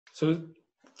So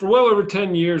for well over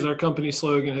 10 years, our company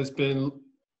slogan has been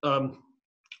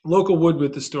local wood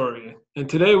with the story. And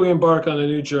today we embark on a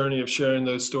new journey of sharing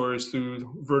those stories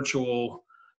through virtual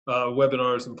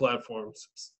webinars and platforms.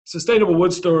 Sustainable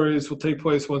Wood Stories will take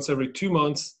place once every 2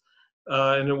 months,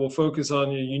 and it will focus on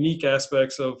the unique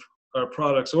aspects of our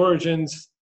products' origins,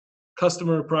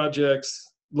 customer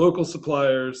projects, local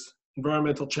suppliers,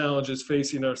 environmental challenges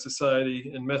facing our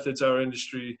society, and methods our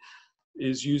industry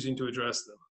is using to address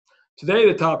them. Today,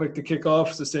 the topic to kick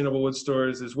off Sustainable Wood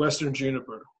Stories is Western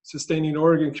Juniper, sustaining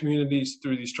Oregon communities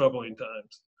through these troubling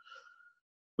times.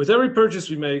 With every purchase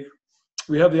we make,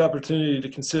 we have the opportunity to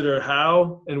consider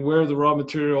how and where the raw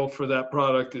material for that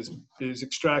product is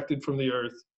extracted from the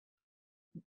earth,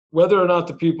 whether or not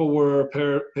the people were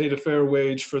paid a fair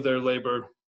wage for their labor,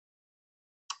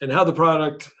 and how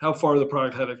far the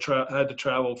product had to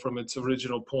travel from its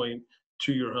original point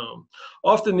to your home.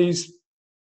 Often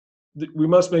we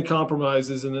must make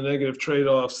compromises, and the negative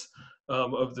trade-offs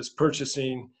of this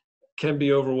purchasing can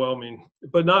be overwhelming,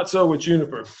 but not so with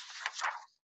juniper.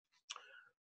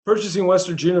 Purchasing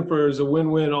Western juniper is a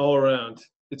win-win all around.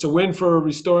 It's a win for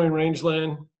restoring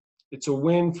rangeland. It's a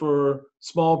win for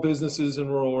small businesses in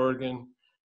rural Oregon.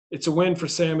 It's a win for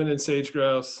salmon and sage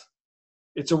grouse.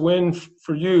 It's a win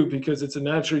for you because it's a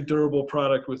naturally durable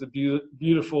product with a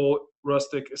beautiful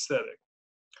rustic aesthetic.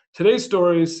 Through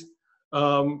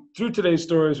today's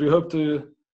stories, we hope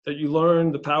that you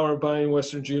learn the power of buying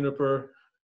Western juniper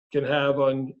can have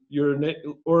on your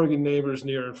Oregon neighbors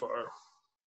near and far.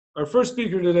 Our first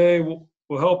speaker today will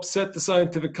help set the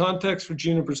scientific context for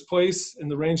juniper's place in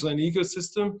the rangeland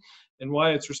ecosystem and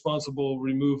why its responsible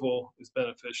removal is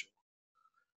beneficial.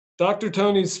 Dr.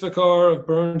 Tony Svikar of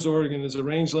Burns, Oregon is a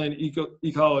rangeland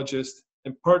ecologist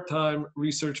and part-time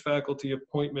research faculty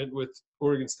appointment with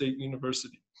Oregon State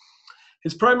University.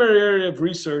 His primary area of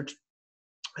research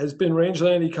has been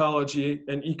rangeland ecology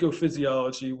and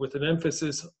ecophysiology with an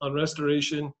emphasis on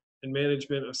restoration and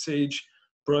management of sage,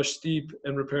 brush, steep,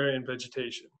 and riparian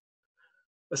vegetation.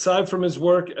 Aside from his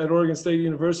work at Oregon State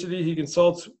University, he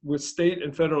consults with state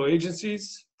and federal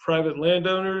agencies, private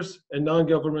landowners, and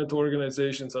non-governmental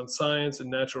organizations on science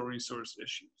and natural resource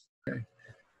issues. Okay.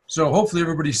 So hopefully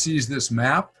everybody sees this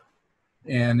map,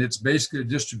 and it's basically a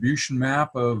distribution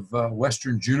map of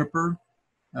Western juniper.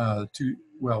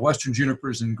 Western juniper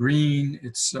is in green.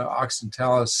 It's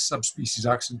oxentalis, subspecies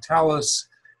oxentalis,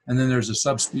 and then there's a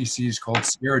subspecies called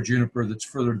Sierra juniper that's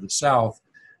further to the south.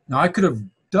 Now, I could have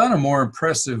done a more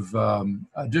impressive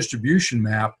distribution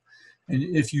map, and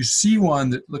if you see one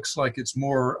that looks like it's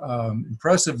more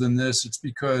impressive than this, it's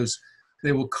because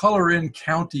they will color in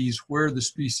counties where the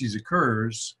species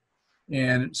occurs,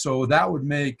 and so that would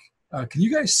make, can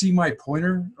you guys see my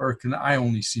pointer, or can I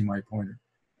only see my pointer?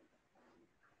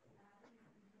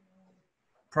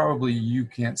 Probably you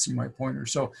can't see my pointer.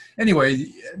 So anyway,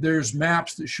 there's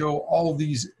maps that show all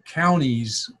these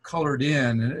counties colored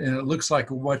in, and it looks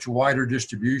like a much wider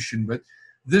distribution, but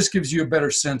this gives you a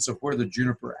better sense of where the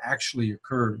juniper actually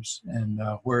occurs and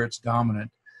where it's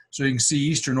dominant. So you can see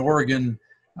Eastern Oregon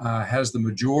has the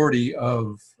majority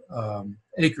of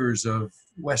acres of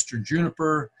Western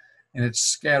juniper, and it's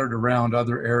scattered around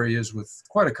other areas with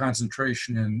quite a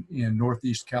concentration in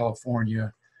Northeast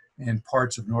California and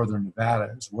parts of northern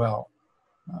Nevada as well.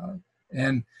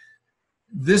 And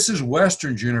this is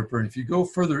Western juniper. And if you go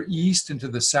further east into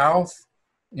the south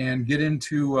and get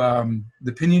into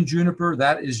the pinyon juniper,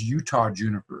 that is Utah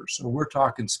juniper. So we're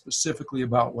talking specifically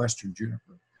about Western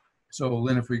juniper. So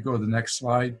Lynn, if we go to the next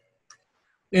slide.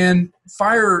 And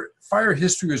fire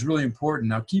history is really important.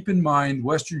 Now keep in mind,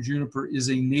 Western juniper is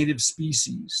a native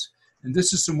species. And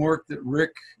this is some work that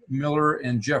Rick Miller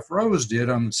and Jeff Rose did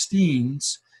on the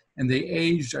Steens. And they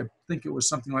aged, I think it was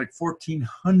something like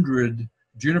 1,400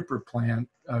 juniper plant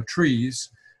trees.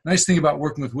 Nice thing about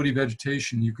working with woody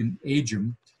vegetation, you can age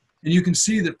them. And you can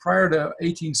see that prior to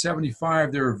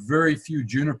 1875, there were very few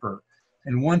juniper.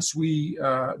 And once we,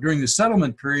 during the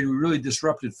settlement period, we really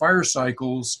disrupted fire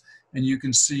cycles. And you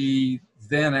can see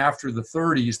then after the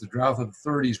 30s, the drought of the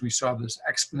 30s, we saw this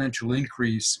exponential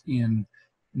increase in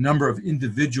number of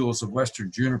individuals of Western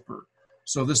juniper.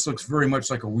 So this looks very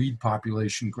much like a weed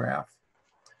population graph.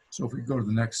 So if we go to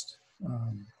the next,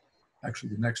 actually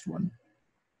the next one.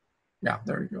 Yeah,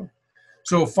 there you go.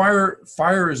 So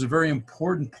fire is a very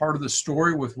important part of the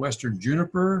story with Western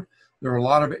juniper. There are a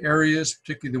lot of areas,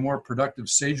 particularly the more productive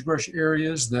sagebrush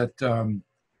areas, that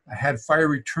had fire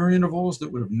return intervals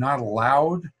that would have not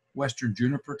allowed Western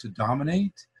juniper to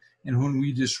dominate. And when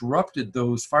we disrupted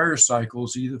those fire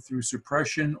cycles, either through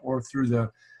suppression or through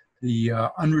the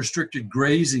unrestricted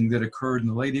grazing that occurred in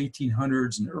the late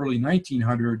 1800s and early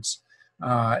 1900s,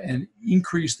 and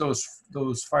increase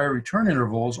those fire return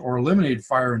intervals or eliminate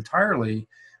fire entirely,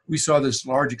 we saw this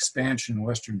large expansion in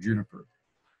western juniper.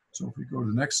 So if we go to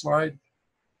the next slide,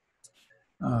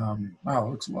 wow, it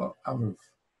looks a lot out of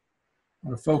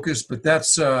focus, but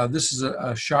that's this is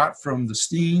a shot from the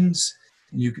Steens,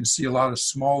 and you can see a lot of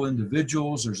small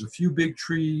individuals. There's a few big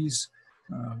trees.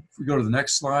 If we go to the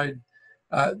next slide,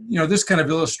 you know, this kind of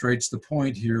illustrates the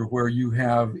point here where you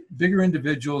have bigger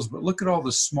individuals, but look at all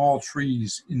the small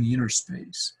trees in the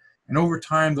interspace. And over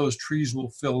time, those trees will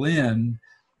fill in,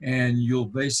 and you'll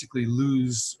basically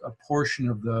lose a portion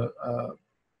of the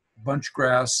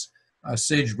bunchgrass,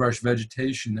 sagebrush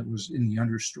vegetation that was in the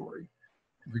understory.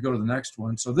 If we go to the next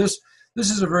one. So this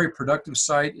is a very productive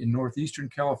site in northeastern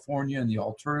California in the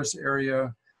Alturas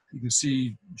area. You can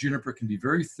see juniper can be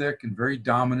very thick and very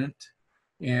dominant.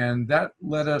 And that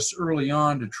led us early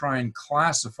on to try and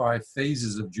classify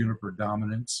phases of juniper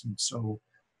dominance. And so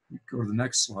we go to the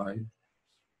next slide.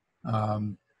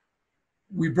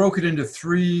 We broke it into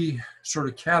three sort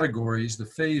of categories. The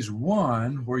phase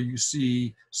one, where you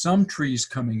see some trees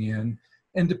coming in,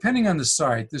 and depending on the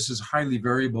site, this is highly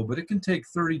variable, but it can take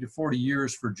 30 to 40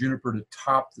 years for juniper to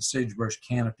top the sagebrush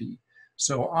canopy.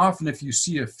 So often if you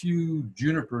see a few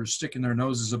junipers sticking their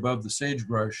noses above the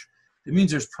sagebrush, it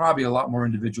means there's probably a lot more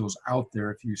individuals out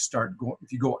there if you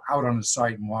go out on a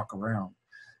site and walk around.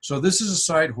 So this is a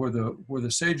site where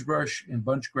the sagebrush and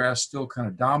bunchgrass still kind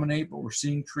of dominate, but we're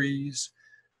seeing trees.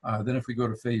 Then if we go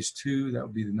to phase two, that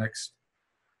would be the next.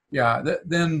 Yeah,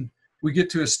 then we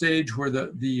get to a stage where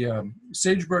the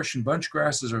sagebrush and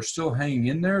bunchgrasses are still hanging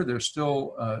in there. They're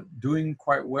still doing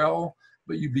quite well,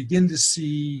 but you begin to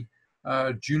see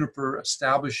juniper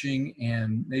establishing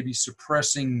and maybe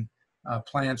suppressing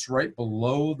plants right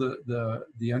below the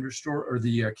understory or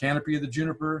the canopy of the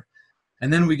juniper.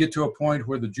 And then we get to a point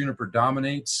where the juniper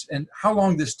dominates. And how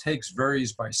long this takes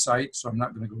varies by site, so I'm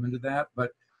not going to go into that.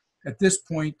 But at this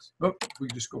point, we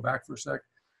can just go back for a sec.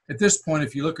 At this point,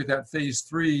 if you look at that phase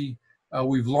three,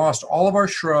 we've lost all of our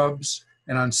shrubs,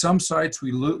 and on some sites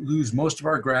we lose most of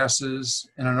our grasses,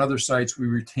 and on other sites we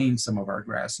retain some of our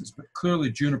grasses. But clearly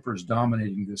juniper is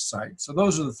dominating this site. So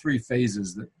those are the three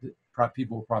phases that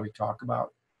people will probably talk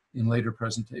about in later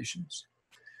presentations.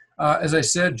 As I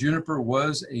said, juniper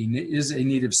is a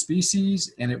native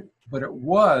species, but it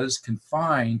was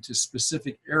confined to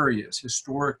specific areas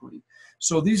historically.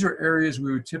 So these are areas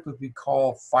we would typically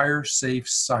call fire-safe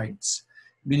sites,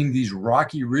 meaning these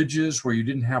rocky ridges where you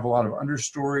didn't have a lot of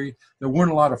understory. There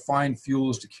weren't a lot of fine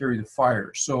fuels to carry the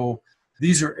fire. So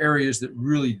these are areas that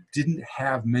really didn't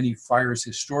have many fires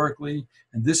historically,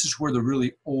 and this is where the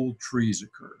really old trees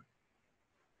occur.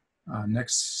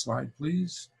 Next slide,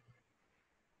 please.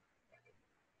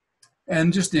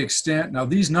 And just the extent, now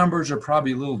these numbers are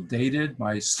probably a little dated.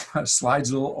 My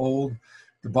slide's a little old.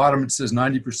 The bottom, it says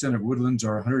 90% of woodlands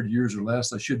are 100 years or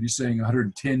less. I should be saying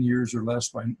 110 years or less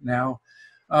by now.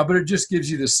 But it just gives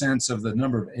you the sense of the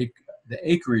number of the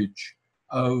acreage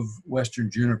of western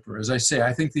juniper. As I say,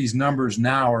 I think these numbers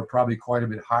now are probably quite a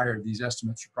bit higher. These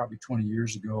estimates are probably 20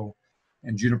 years ago,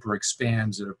 and juniper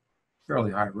expands at a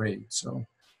fairly high rate. So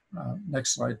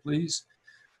next slide, please.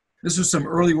 This was some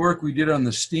early work we did on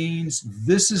the Steens.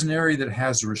 This is an area that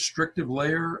has a restrictive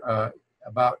layer,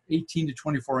 about 18 to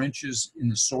 24 inches in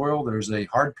the soil. There's a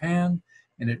hard pan,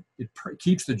 and it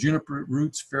keeps the juniper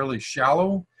roots fairly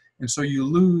shallow. And so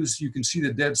you can see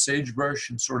the dead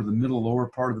sagebrush in sort of the middle lower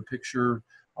part of the picture.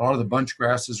 A lot of the bunch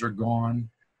grasses are gone.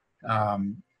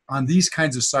 On these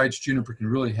kinds of sites, juniper can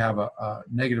really have a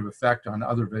negative effect on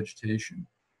other vegetation.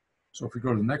 So if we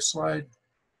go to the next slide.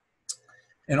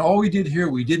 And all we did here,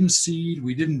 we didn't seed,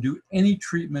 we didn't do any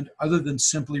treatment other than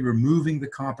simply removing the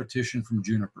competition from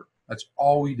juniper. That's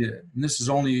all we did. And this is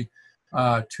only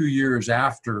 2 years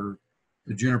after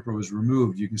the juniper was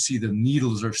removed. You can see the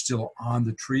needles are still on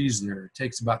the trees there. It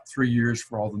takes about 3 years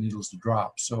for all the needles to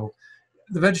drop. So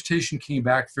the vegetation came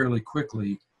back fairly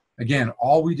quickly. Again,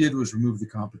 all we did was remove the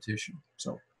competition.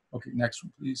 So, okay, next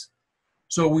one, please.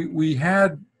 So we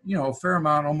had, you know, a fair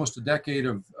amount, almost a decade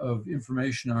of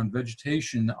information on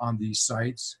vegetation on these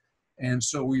sites. And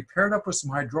so we paired up with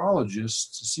some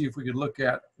hydrologists to see if we could look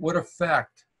at what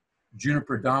effect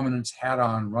juniper dominance had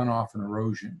on runoff and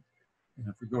erosion. And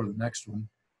if we go to the next one.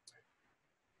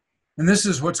 And this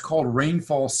is what's called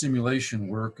rainfall simulation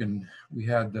work. And we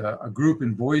had a group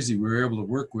in Boise we were able to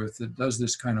work with that does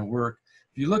this kind of work.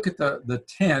 If you look at the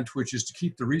tent, which is to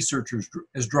keep the researchers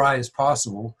as dry as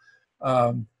possible,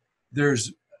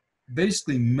 there's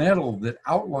basically metal that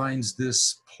outlines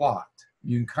this plot.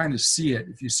 You can kind of see it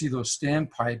if you see those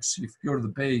standpipes, if you go to the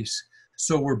base.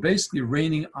 So we're basically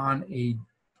raining on a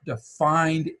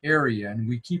defined area, and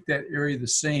we keep that area the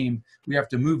same. We have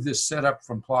to move this setup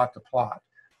from plot to plot.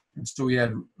 And so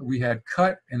we had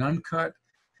cut and uncut,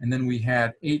 and then we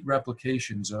had 8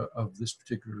 replications of this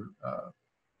particular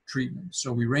treatment.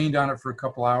 So we rained on it for a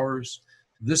couple hours.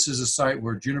 This is a site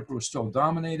where juniper was still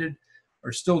dominated.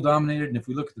 And if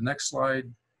we look at the next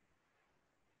slide,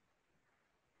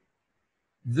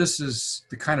 this is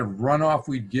the kind of runoff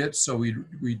we'd get. So we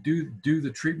do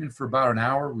the treatment for about an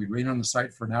hour. We'd rain on the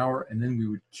site for an hour, and then we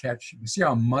would catch. You can see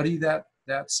how muddy that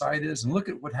site is. And look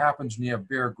at what happens when you have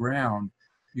bare ground.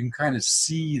 You can kind of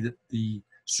see that the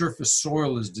surface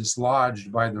soil is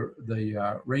dislodged by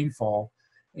the rainfall.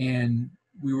 And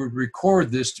we would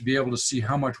record this to be able to see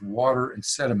how much water and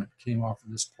sediment came off of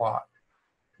this plot.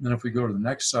 And then if we go to the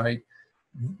next site,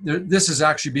 this is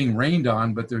actually being rained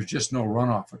on, but there's just no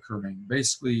runoff occurring.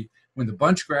 Basically, when the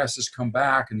bunch grasses come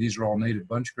back, and these are all native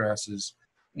bunch grasses,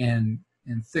 and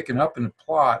thicken up in a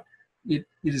plot, it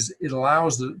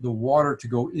allows the water to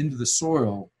go into the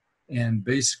soil, and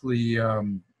basically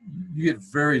you get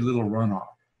very little runoff.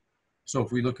 So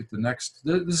if we look at the next,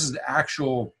 this is the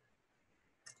actual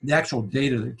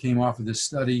data that came off of this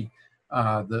study.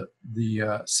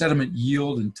 The sediment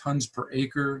yield in tons per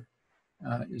acre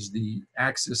is the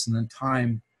axis, and then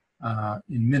time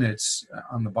in minutes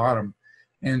on the bottom.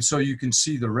 And so you can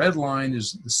see the red line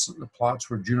is the plots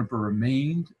where juniper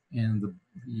remained, and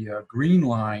the green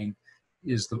line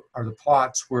are the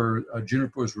plots where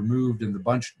juniper was removed and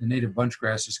the native bunch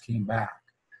grasses came back.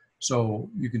 So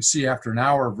you can see after an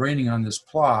hour of raining on this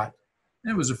plot,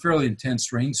 and it was a fairly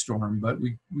intense rainstorm, but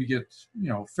we get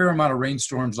a fair amount of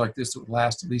rainstorms like this that would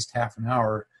last at least half an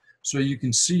hour. So you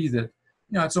can see that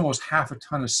it's almost half a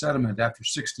ton of sediment after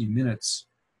 60 minutes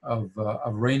of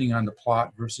raining on the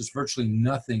plot versus virtually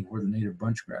nothing where the native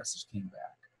bunch grasses came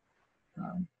back.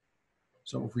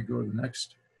 So if we go to the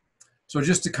next. So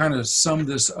just to kind of sum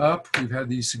this up, we've had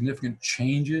these significant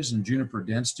changes in juniper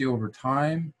density over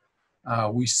time.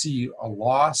 We see a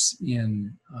loss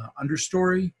in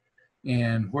understory,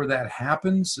 and where that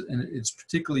happens, and it's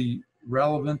particularly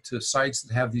relevant to sites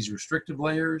that have these restrictive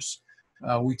layers,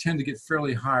 we tend to get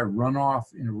fairly high runoff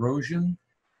and erosion.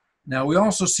 Now, we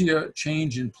also see a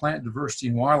change in plant diversity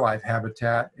and wildlife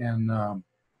habitat, and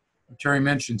Terry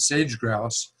mentioned sage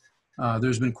grouse.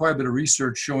 There's been quite a bit of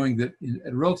research showing that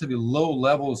at relatively low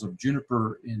levels of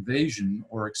juniper invasion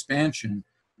or expansion,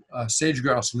 sage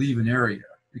grouse leave an area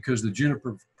because the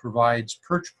juniper provides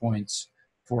perch points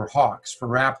for hawks, for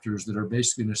raptors that are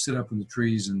basically going to sit up in the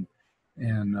trees and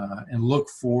look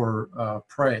for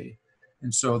prey.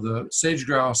 And so the sage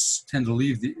grouse tend to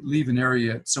leave an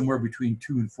area at somewhere between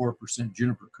 2 and 4%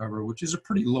 juniper cover, which is a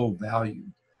pretty low value.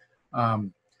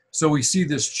 So we see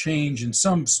this change, and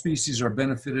some species are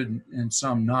benefited and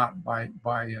some not by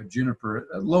juniper.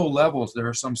 At low levels, there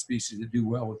are some species that do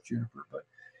well with juniper, but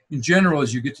in general,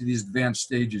 as you get to these advanced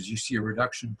stages, you see a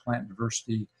reduction in plant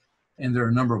diversity, and there are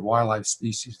a number of wildlife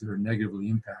species that are negatively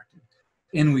impacted.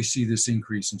 And we see this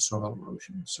increase in soil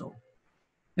erosion. So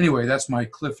anyway, that's my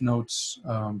Cliff Notes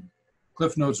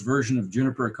version of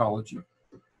juniper ecology.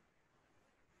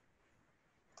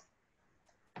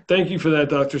 Thank you for that,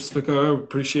 Dr. Spicaro. I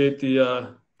appreciate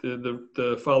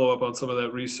the follow-up on some of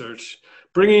that research.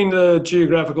 Bringing the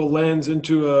geographical lens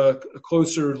into a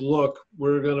closer look,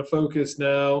 we're going to focus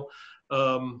now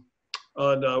on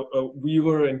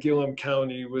Wheeler and Gillum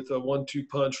County with a 1-2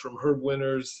 punch from Herb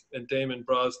Winters and Damon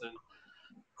Brosnan.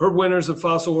 Herb Winters of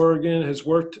Fossil, Oregon has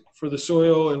worked for the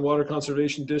soil and water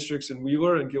conservation districts in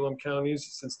Wheeler and Gillum counties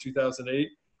since 2008.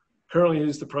 Currently,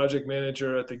 he's the project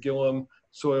manager at the Gillum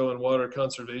Soil and Water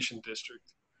Conservation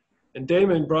District. And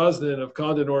Damon Brosnan of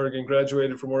Condon, Oregon,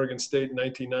 graduated from Oregon State in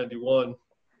 1991.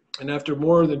 And after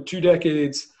more than 2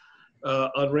 decades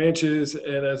on ranches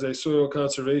and as a soil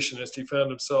conservationist, he found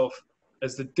himself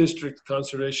as the district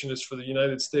conservationist for the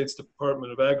United States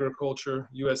Department of Agriculture,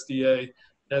 USDA,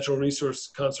 Natural Resource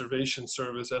Conservation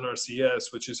Service,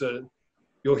 NRCS, which is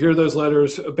you'll hear those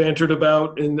letters bantered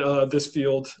about in this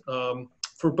field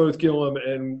for both Gillum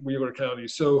and Wheeler County.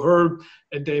 So Herb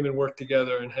and Damon work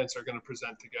together and hence are going to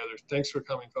present together. Thanks for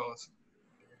coming, fellas.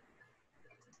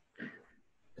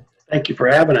 Thank you for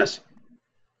having us.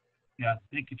 Yeah,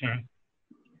 thank you, Terry.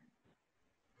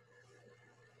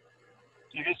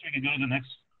 So I guess we could go to the next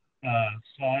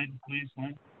slide, please,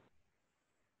 Lynn.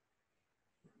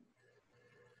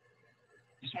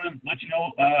 Just want to let you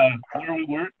know where we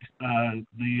work.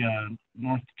 The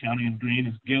North County in green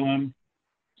is Gillum.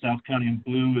 South County in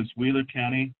blue is Wheeler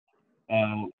County.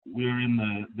 We're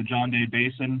in the John Day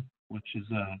Basin, which is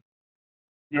a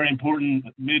very important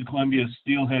mid-Columbia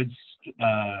steelhead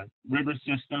river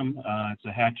system.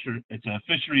 It's a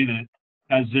fishery that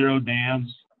has 0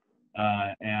 dams,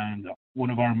 and one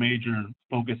of our major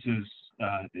focuses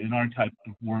in our type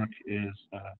of work is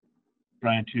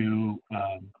trying to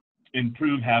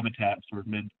improve habitats for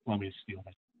mid-Columbian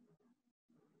steelhead.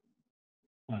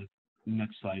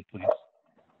 Next slide, please.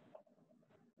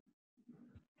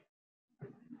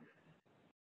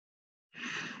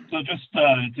 So just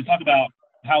to talk about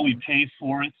how we pay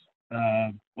for it,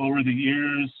 over the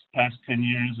years, past 10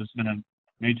 years, it's been a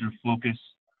major focus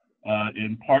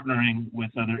in partnering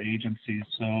with other agencies.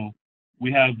 So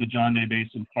we have the John Day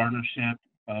Basin Partnership.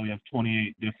 We have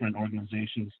 28 different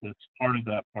organizations that's part of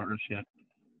that partnership,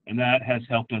 and that has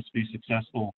helped us be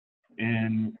successful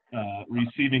in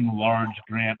receiving large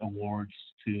grant awards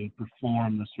to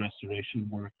perform this restoration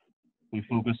work. We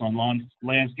focus on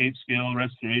landscape scale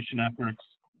restoration efforts.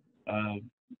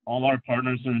 All our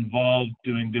partners are involved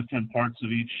doing different parts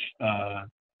of each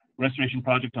restoration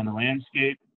project on the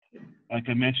landscape. Like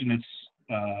I mentioned, it's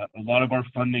a lot of our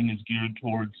funding is geared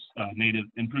towards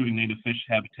improving native fish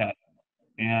habitat.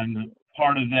 And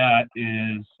part of that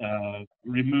is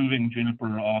removing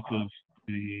juniper off of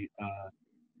the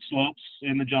slopes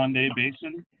in the John Day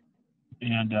Basin.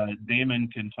 And Damon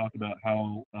can talk about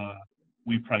how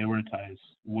we prioritize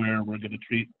where we're going to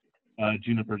treat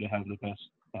juniper to have the best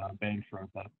bang for our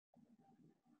buck.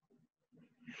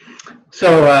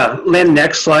 So, Lynn,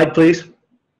 next slide, please.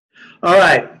 All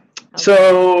right.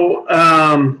 So,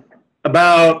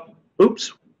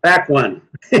 back one.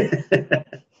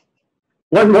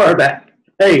 One more back.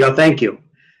 There you go. Thank you.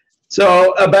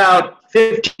 So, about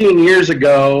 15 years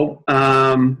ago,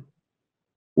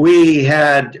 we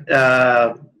had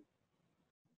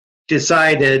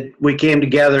we came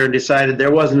together and decided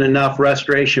there wasn't enough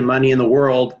restoration money in the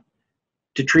world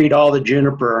to treat all the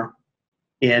juniper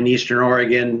in Eastern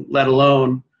Oregon, let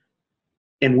alone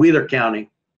in Wheeler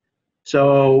County.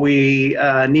 So we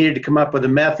needed to come up with a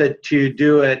method to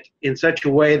do it in such a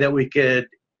way that we could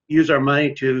use our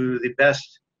money to the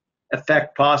best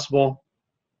effect possible,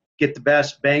 get the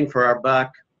best bang for our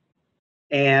buck,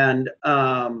 and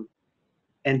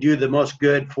do the most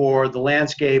good for the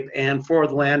landscape and for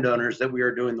the landowners that we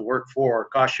are doing the work for,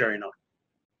 cost sharing on.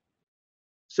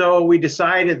 So we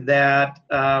decided that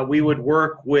we would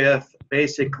work with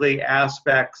basically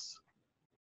aspects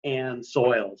and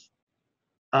soils,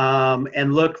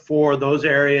 and look for those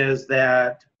areas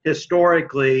that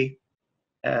historically,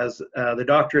 as the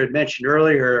doctor had mentioned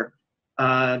earlier,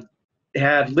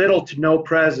 had little to no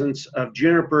presence of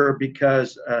juniper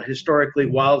because historically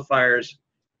wildfires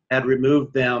had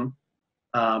removed them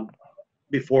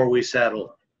before we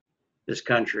settled this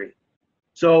country.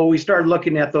 So we started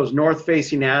looking at those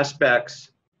north-facing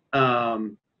aspects,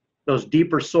 those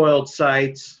deeper soiled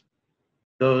sites,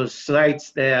 those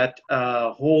sites that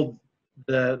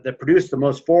that produce the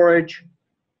most forage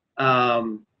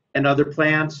and other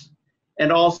plants,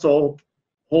 and also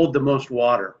hold the most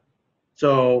water.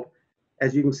 So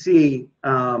as you can see,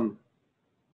 the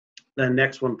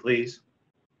next one, please.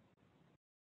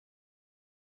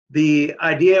 The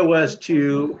idea was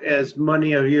to, as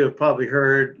many of you have probably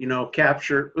heard,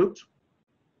 capture,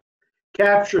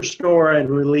 store, and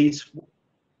release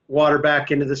water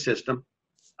back into the system.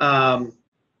 Those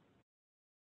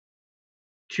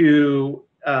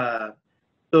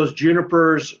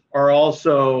junipers are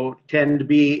also tend to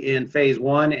be in phase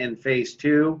 1 and phase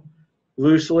 2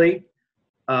 loosely.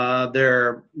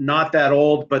 They're not that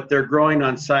old, but they're growing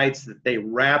on sites that they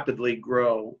rapidly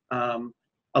grow.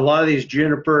 A lot of these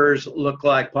junipers look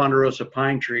like ponderosa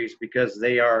pine trees because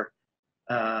they are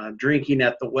drinking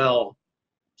at the well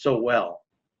so well.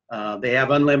 They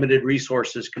have unlimited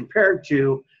resources compared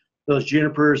to those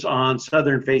junipers on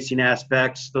southern facing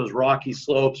aspects, those rocky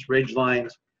slopes, ridge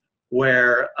lines,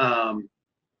 where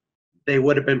they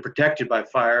would have been protected by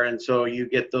fire, and so you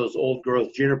get those old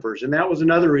growth junipers. And that was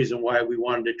another reason why we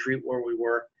wanted to treat where we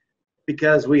were,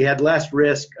 because we had less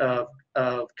risk of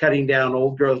cutting down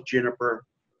old growth juniper.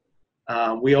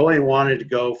 We only wanted to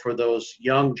go for those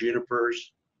young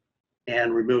junipers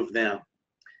and remove them.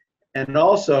 And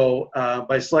also,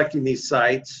 by selecting these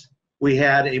sites, we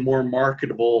had a more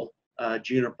marketable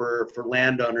juniper for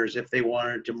landowners if they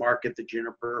wanted to market the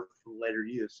juniper for later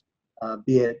use,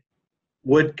 be it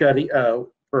wood cutting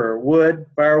for wood,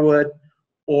 firewood,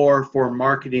 or for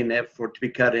marketing it to be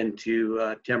cut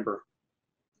into timber.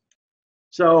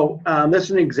 So this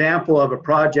is an example of a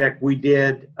project we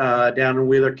did down in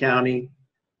Wheeler County,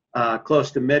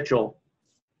 close to Mitchell,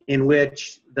 in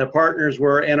which the partners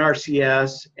were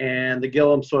NRCS and the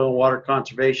Gillum Soil and Water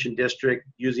Conservation District,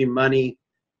 using money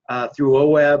through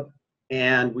OWEB,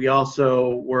 and we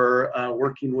also were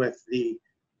working with the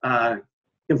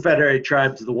Confederated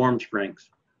Tribes of the Warm Springs.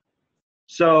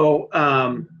 So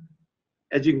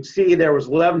as you can see, there was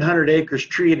 1,100 acres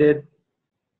treated.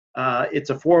 It's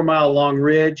a 4-mile long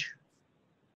ridge.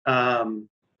 The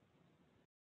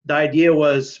idea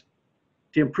was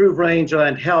to improve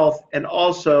rangeland health and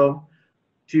also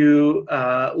to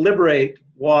liberate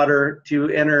water to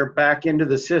enter back into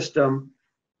the system.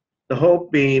 The hope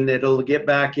being that it'll get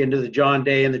back into the John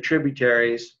Day and the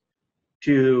tributaries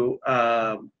to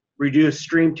reduce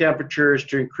stream temperatures,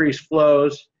 to increase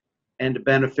flows, and to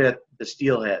benefit the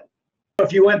steelhead.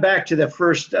 If you went back to the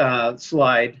first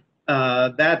slide,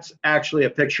 that's actually a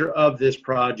picture of this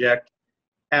project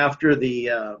after the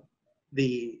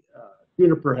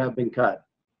juniper have been cut.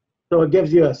 So it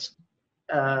gives you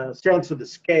a sense of the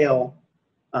scale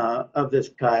of this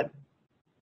cut.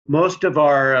 Most of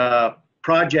our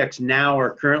projects now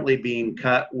are currently being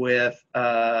cut with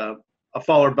a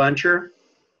faller buncher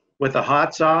with a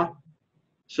hot saw.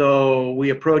 So we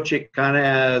approach it kind of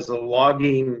as a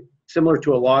logging, similar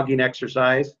to a logging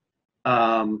exercise,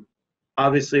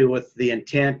 obviously with the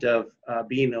intent of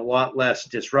being a lot less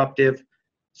disruptive.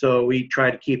 So we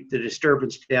try to keep the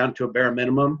disturbance down to a bare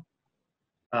minimum.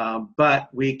 But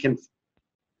we can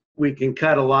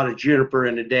cut a lot of juniper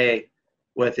in a day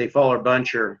with a faller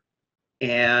buncher.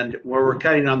 And where we're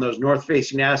cutting on those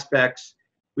north-facing aspects,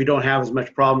 we don't have as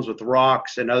much problems with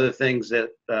rocks and other things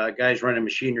that guys running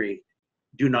machinery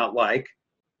do not like.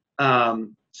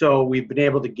 So we've been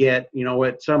able to get, you know,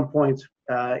 at some points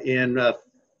in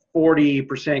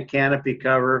 40% canopy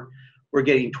cover, we're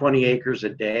getting 20 acres a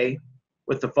day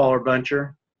with the faller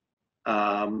buncher.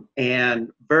 And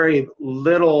very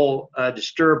little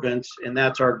disturbance, and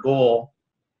that's our goal.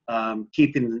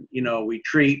 Keeping, you know, we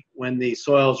treat when the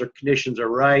soils or conditions are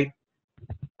right,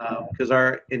 because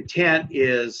our intent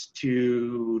is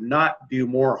to not do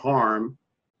more harm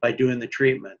by doing the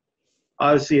treatment.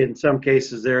 Obviously, in some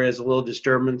cases, there is a little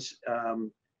disturbance,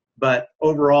 but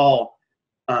overall,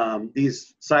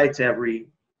 these sites have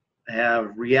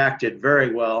reacted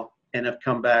very well and have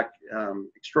come back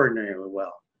extraordinarily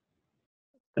well.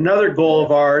 Another goal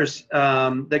of ours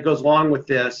that goes along with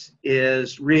this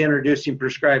is reintroducing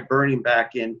prescribed burning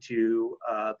back into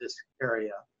this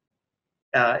area.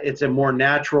 It's a more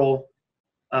natural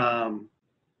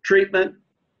treatment.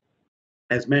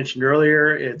 As mentioned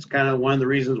earlier, it's kind of one of the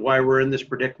reasons why we're in this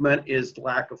predicament is the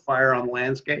lack of fire on the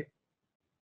landscape.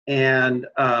 And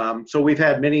so we've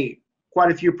had quite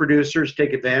a few producers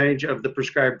take advantage of the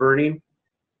prescribed burning,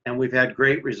 and we've had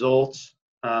great results.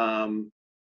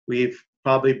 We've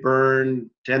probably burned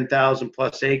 10,000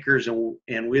 plus acres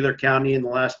in Wheeler County in the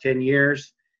last 10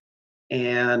 years.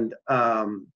 And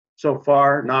so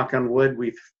far, knock on wood,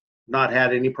 we've not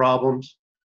had any problems.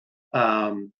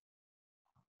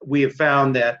 We have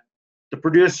found that the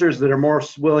producers that are more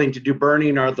willing to do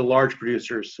burning are the large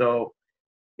producers. So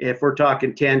if we're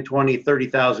talking 10, 20,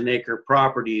 30,000 acre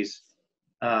properties,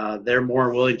 they're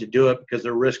more willing to do it because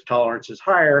their risk tolerance is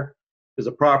higher, because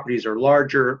the properties are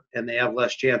larger and they have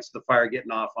less chance of the fire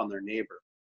getting off on their neighbor,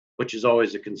 which is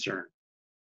always a concern.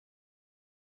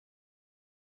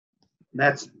 And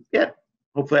that's it.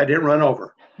 Hopefully I didn't run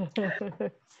over.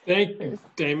 Thank you,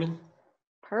 Damon.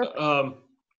 Perfect.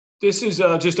 This is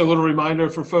just a little reminder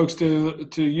for folks to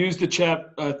use the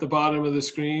chat at the bottom of the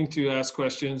screen to ask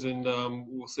questions, and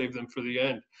we'll save them for the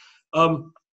end.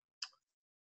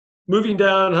 Moving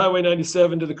down Highway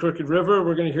 97 to the Crooked River,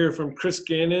 we're going to hear from Chris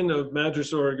Gannon of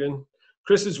Madras, Oregon.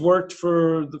 Chris has worked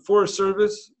for the Forest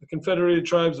Service, the Confederated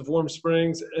Tribes of Warm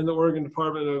Springs, and the Oregon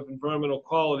Department of Environmental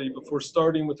Quality before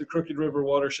starting with the Crooked River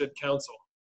Watershed Council.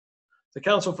 The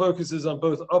council focuses on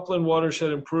both upland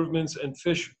watershed improvements and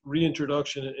fish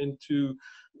reintroduction into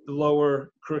the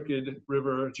lower Crooked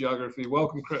River geography.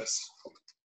 Welcome, Chris.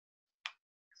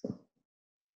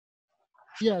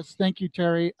 Yes, thank you,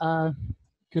 Terry.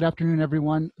 Good afternoon,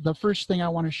 everyone. The first thing I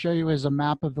want to show you is a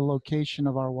map of the location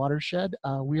of our watershed.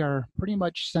 We are pretty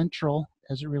much central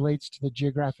as it relates to the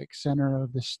geographic center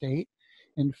of the state.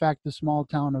 In fact, the small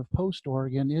town of Post,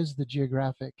 Oregon is the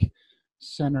geographic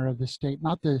center of the state,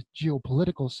 not the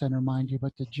geopolitical center, mind you,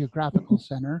 but the geographical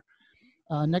center.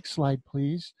 Next slide,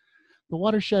 please. The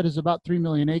watershed is about 3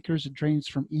 million acres. It drains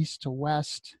from east to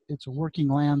west. It's a working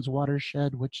lands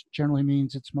watershed, which generally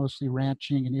means it's mostly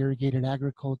ranching and irrigated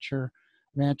agriculture.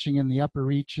 Ranching in the upper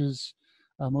reaches,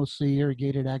 mostly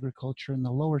irrigated agriculture in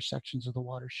the lower sections of the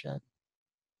watershed.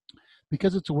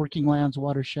 Because it's a working lands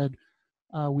watershed,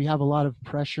 we have a lot of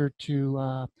pressure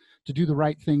to do the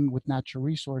right thing with natural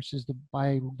resources.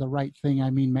 By the right thing, I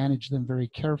mean manage them very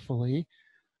carefully.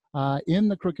 In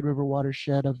the Crooked River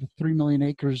watershed, of the 3 million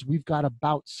acres, we've got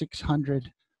about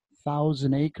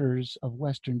 600,000 acres of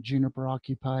western juniper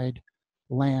occupied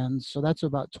lands. So that's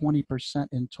about 20%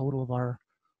 in total of our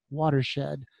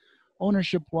watershed.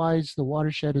 Ownership-wise, the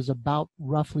watershed is about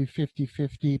roughly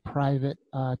 50-50 private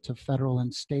to federal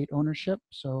and state ownership.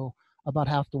 So about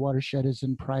half the watershed is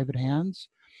in private hands.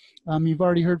 You've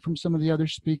already heard from some of the other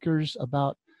speakers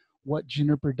about what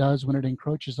juniper does when it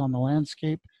encroaches on the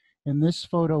landscape. In this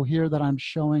photo here that I'm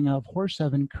showing of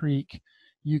Horseheaven Creek,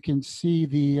 you can see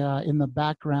the in the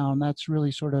background, that's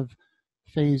really sort of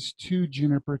phase 2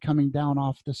 juniper coming down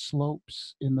off the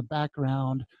slopes in the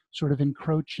background, sort of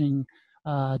encroaching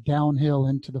downhill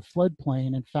into the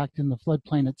floodplain. In fact, in the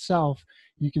floodplain itself,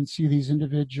 you can see these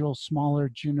individual smaller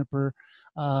juniper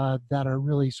that are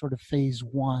really sort of phase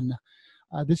 1.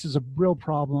 This is a real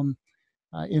problem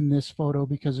in this photo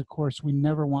because, of course, we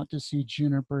never want to see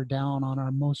juniper down on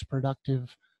our most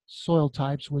productive soil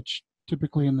types, which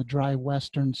typically in the dry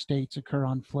western states occur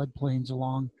on floodplains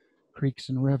along creeks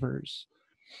and rivers.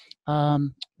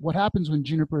 What happens when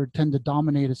juniper tend to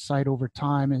dominate a site over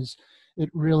time is it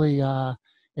really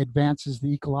advances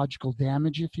the ecological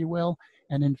damage, if you will.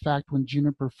 And in fact, when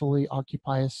juniper fully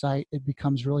occupy a site, it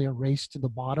becomes really a race to the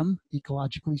bottom,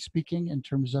 ecologically speaking, in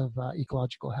terms of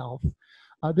ecological health.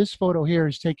 This photo here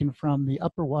is taken from the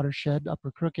upper watershed,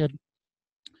 Upper Crooked,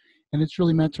 and it's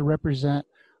really meant to represent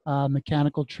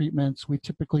mechanical treatments. We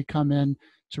typically come in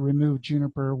to remove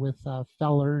juniper with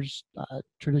fellers,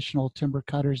 traditional timber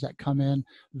cutters that come in.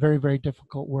 Very, very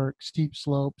difficult work, steep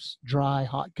slopes, dry,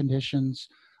 hot conditions.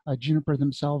 Juniper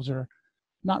themselves are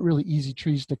not really easy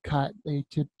trees to cut. They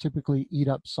typically eat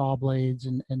up saw blades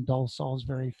and dull saws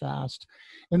very fast.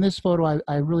 In this photo,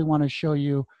 I really want to show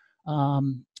you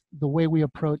the way we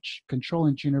approach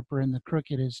controlling juniper in the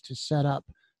Crooked is to set up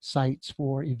sites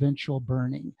for eventual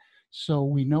burning. So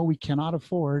we know we cannot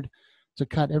afford to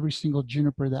cut every single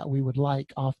juniper that we would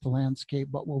like off the landscape,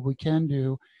 but what we can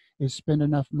do is spend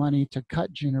enough money to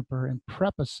cut juniper and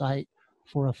prep a site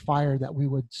for a fire that we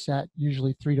would set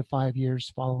usually 3 to 5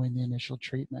 years following the initial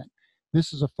treatment.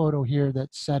 This is a photo here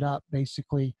that's set up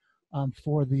basically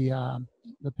for the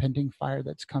pending fire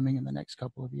that's coming in the next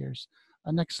couple of years.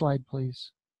 Next slide,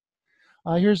 please.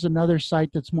 Here's another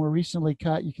site that's more recently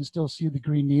cut. You can still see the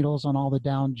green needles on all the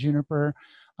down juniper.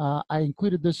 I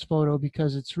included this photo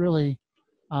because it's really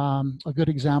a good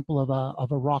example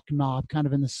of a rock knob. Kind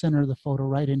of in the center of the photo,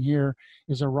 right in here,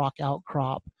 is a rock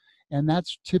outcrop. And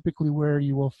that's typically where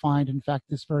you will find, in fact,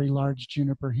 this very large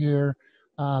juniper here,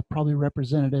 probably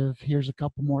representative. Here's a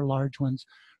couple more large ones,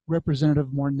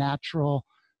 representative, more natural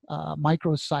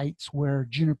microsites where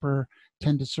juniper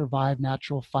tend to survive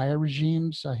natural fire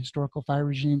regimes, historical fire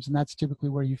regimes, and that's typically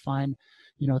where you find,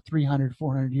 300,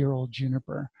 400-year-old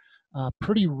juniper.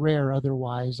 Pretty rare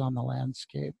otherwise on the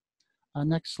landscape.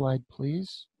 Next slide,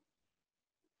 please.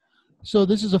 So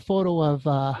this is a photo of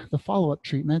the follow-up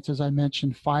treatments. As I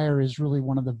mentioned, fire is really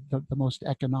one of the most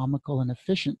economical and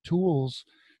efficient tools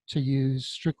to use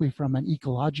strictly from an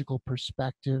ecological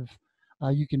perspective.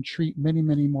 You can treat many,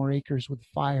 many more acres with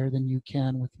fire than you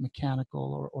can with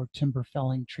mechanical or timber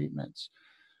felling treatments.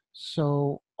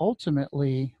 So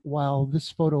ultimately, while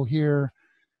this photo here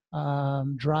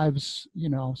drives,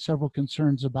 several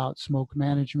concerns about smoke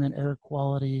management, air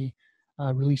quality,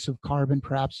 release of carbon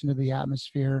perhaps into the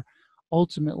atmosphere,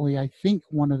 ultimately, I think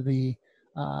one of the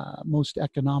most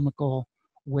economical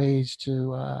ways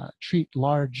to treat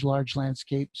large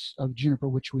landscapes of juniper,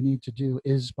 which we need to do,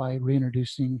 is by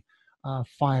reintroducing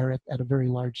fire at a very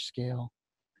large scale.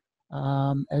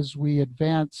 As we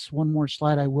advance one more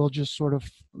slide, I will just sort of,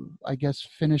 I guess,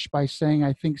 finish by saying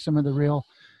I think some of the real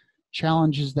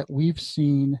challenges that we've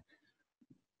seen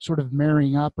sort of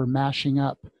marrying up or mashing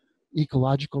up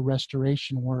ecological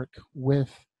restoration work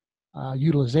with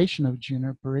utilization of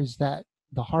juniper is that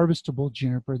the harvestable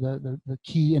juniper, the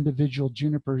key individual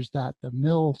junipers that the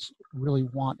mills really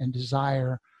want and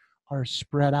desire, are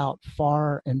spread out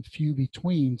far and few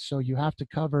between. So you have to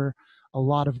cover a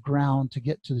lot of ground to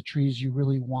get to the trees you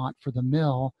really want for the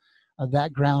mill.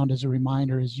 That ground, as a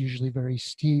reminder, is usually very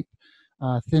steep,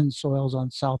 thin soils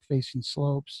on south-facing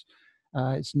slopes.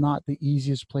 It's not the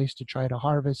easiest place to try to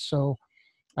harvest. So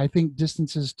I think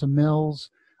distances to mills,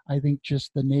 I think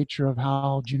just the nature of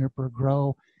how juniper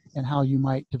grow and how you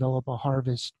might develop a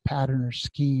harvest pattern or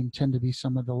scheme tend to be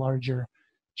some of the larger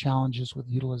challenges with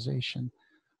utilization.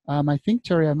 I think,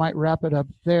 Terry, I might wrap it up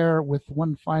there with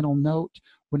one final note.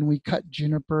 When we cut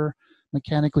juniper,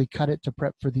 mechanically cut it to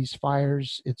prep for these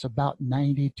fires, it's about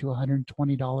 $90 to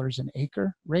 $120 an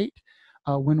acre rate.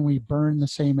 When we burn the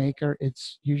same acre,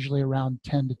 it's usually around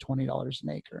 $10 to $20 an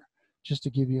acre, just to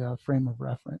give you a frame of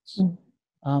reference.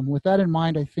 With that in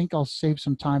mind, I think I'll save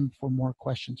some time for more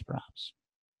questions, perhaps.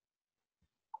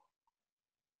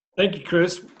 Thank you,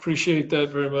 Chris. Appreciate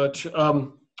that very much.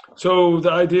 So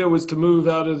the idea was to move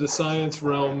out of the science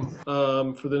realm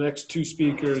for the next two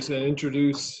speakers and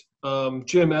introduce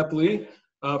Jim Epley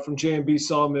from J&B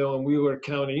Sawmill in Wheeler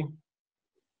County.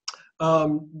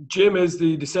 Jim is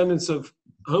the descendants of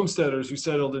homesteaders who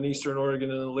settled in Eastern Oregon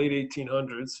in the late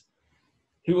 1800s.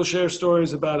 He will share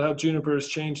stories about how Juniper has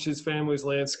changed his family's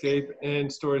landscape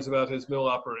and stories about his mill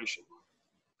operation.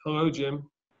 Hello, Jim.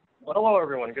 Well, hello,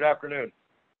 everyone. Good afternoon.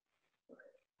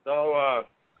 So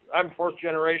I'm fourth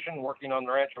generation working on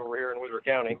the ranch over here in Wheeler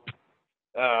County.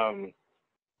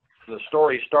 The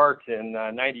story starts in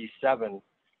 97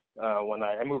 when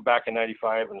I moved back in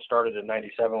 95 and started in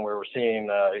 97, where we're seeing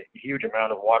a huge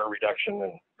amount of water reduction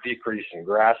and decrease in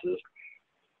grasses.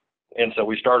 And so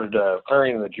we started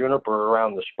clearing the juniper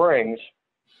around the springs,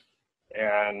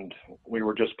 and we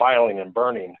were just piling and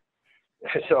burning.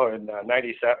 So in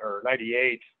 97 or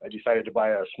 98, I decided to buy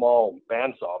a small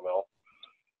bandsaw mill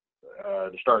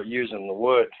to start using the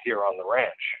wood here on the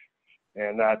ranch.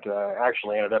 And that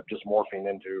actually ended up just morphing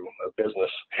into a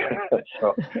business.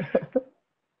 So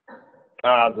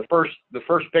the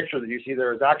first picture that you see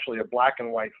there is actually a black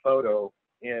and white photo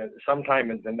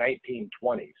sometime in the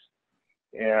 1920s.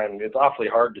 And it's awfully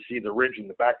hard to see the ridge in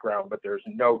the background, but there's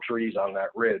no trees on that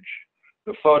ridge.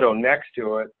 The photo next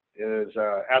to it is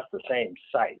at the same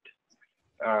site.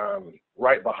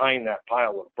 Right behind that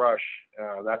pile of brush,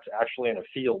 that's actually in a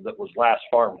field that was last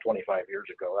farmed 25 years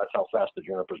ago. That's how fast the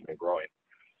juniper's been growing.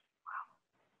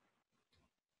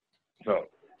 So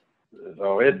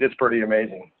it's pretty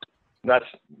amazing. That's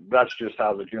just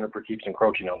how the juniper keeps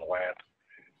encroaching on the land.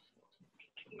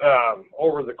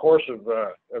 Over the course of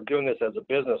doing this as a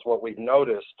business, what we've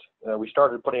noticed, we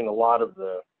started putting a lot of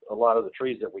the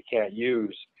trees that we can't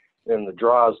use in the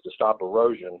draws to stop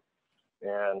erosion.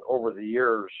 And over the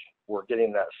years, we're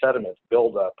getting that sediment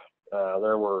buildup.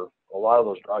 There were a lot of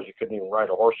those draws you couldn't even ride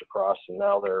a horse across, and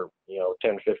now they're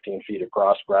 10, 15 feet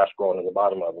across, grass growing in the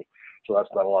bottom of them. So that's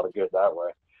done a lot of good that way.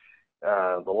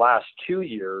 The last 2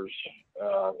 years,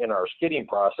 in our skidding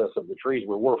process of the trees,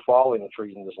 we were falling the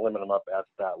trees and just limbing them up at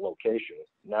that location.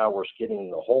 Now we're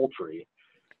skidding the whole tree,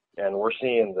 and we're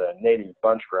seeing the native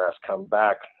bunch grass come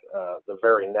back the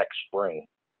very next spring.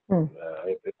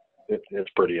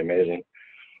 It's pretty amazing.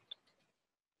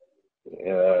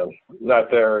 That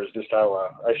there is just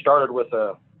how I started with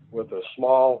a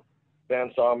small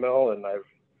bandsaw mill, and I've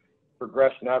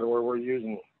progressed now to where we're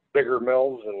using bigger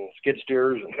mills and skid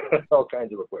steers and all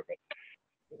kinds of equipment.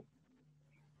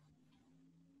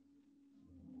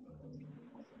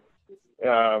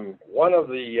 One of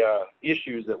the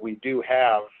issues that we do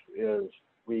have is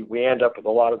we end up with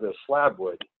a lot of this slab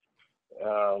wood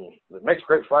that makes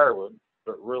great firewood,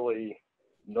 but really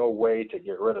no way to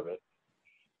get rid of it,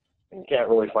 and can't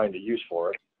really find a use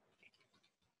for it.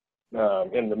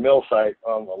 In the mill site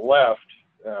on the left,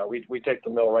 we take the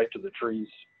mill right to the trees.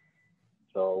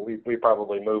 So we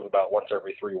probably move about once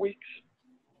every 3 weeks.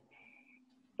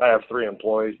 I have 3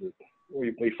 employees that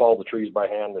we fall the trees by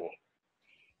hand and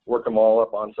work them all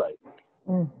up on site.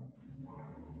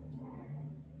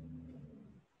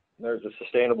 There's a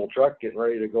sustainable truck getting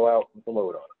ready to go out with the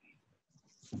load on it.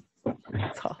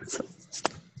 That's awesome.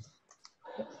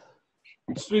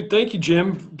 Sweet. Thank you,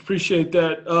 Jim. Appreciate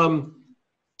that.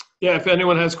 Yeah, if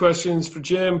anyone has questions for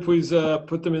Jim, please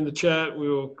put them in the chat.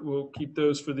 We'll keep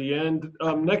those for the end.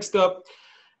 Next up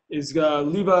is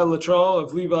Levi Latral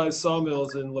of Levi's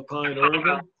Sawmills in Lapine,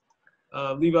 Oregon.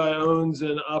 Levi owns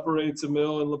and operates a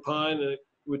mill in Lapine,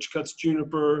 which cuts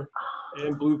juniper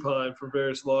and blue pine for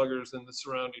various loggers in the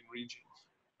surrounding region.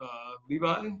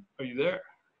 Levi, are you there?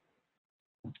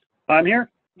 I'm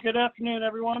here. Good afternoon,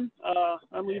 everyone.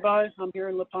 I'm Levi. I'm here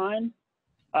in Lapine.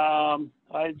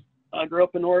 I grew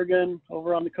up in Oregon,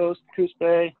 over on the coast, Coos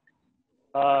Bay.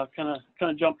 Kind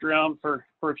of jumped around for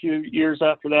a few years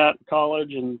after that,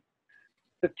 college, and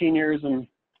 15 years in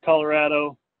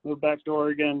Colorado. Moved back to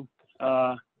Oregon.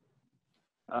 Was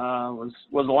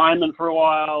a lineman for a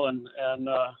while, and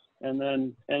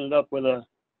then ended up with a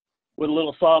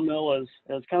little sawmill as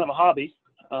kind of a hobby.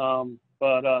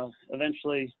 But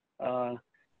eventually,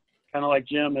 kind of like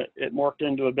Jim, it morphed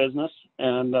into a business,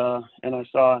 and I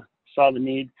saw the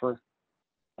need for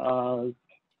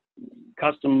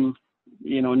custom,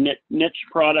 niche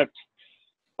product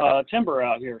timber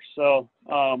out here. So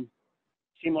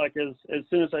seemed like as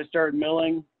soon as I started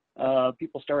milling,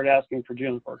 people started asking for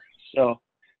juniper. So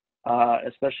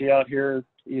especially out here,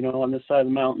 on this side of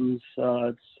the mountains,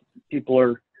 people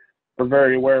are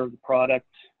very aware of the product,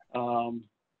 and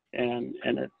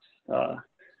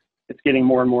it's getting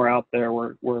more and more out there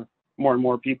where more and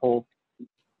more people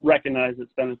recognize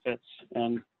its benefits.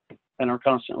 And are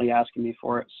constantly asking me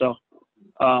for it. So,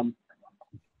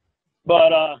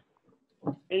 but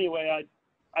anyway,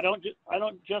 I don't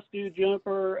just do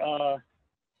juniper.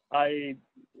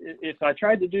 If I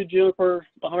tried to do juniper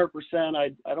 100%,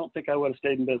 I don't think I would have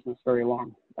stayed in business very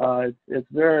long. It's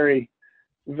very,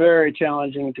 very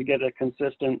challenging to get a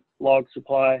consistent log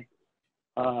supply.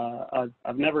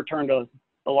 I've never turned a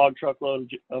log truckload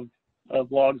of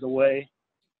logs away,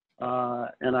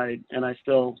 and I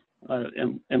still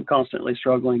am constantly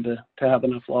struggling to have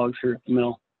enough logs here at the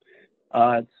mill.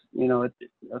 A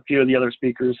few of the other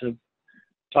speakers have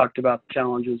talked about the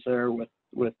challenges there with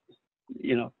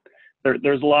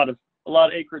there's a lot of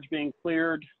acreage being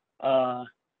cleared. Not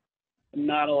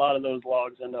a lot of those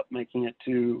logs end up making it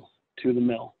to the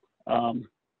mill.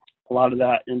 A lot of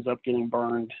that ends up getting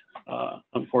burned,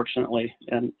 unfortunately,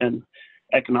 and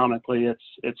economically,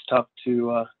 it's tough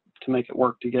to make it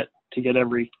work to get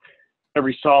every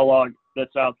saw log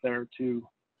that's out there to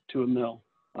a mill.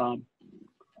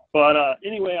 But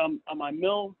anyway, on my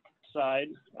mill side,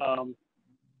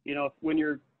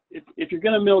 if you're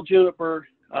going to mill juniper,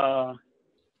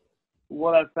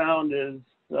 what I've found is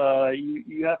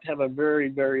you have to have a very,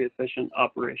 very efficient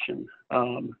operation.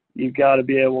 You've got to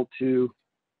be able to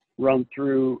run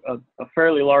through a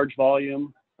fairly large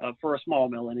volume for a small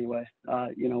mill anyway.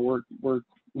 We're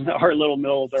our little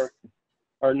mills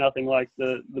are nothing like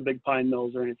the big pine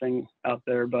mills or anything out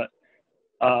there. But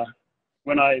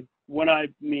when I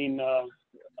mean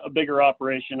a bigger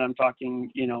operation, I'm talking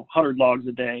 100 logs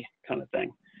a day kind of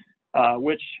thing,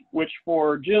 which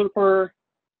for juniper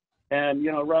and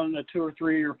running a 2 or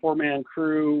 3 or 4 man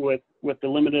crew with the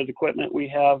limited equipment we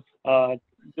have,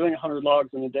 doing 100 logs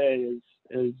in a day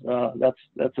is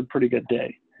that's a pretty good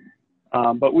day.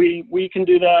 But we can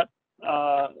do that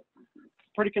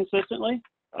pretty consistently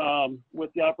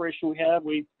with the operation we have.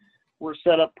 We're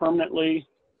set up permanently.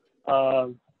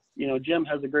 Jim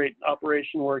has a great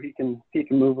operation where he can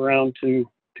move around to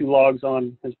logs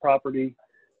on his property.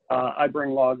 I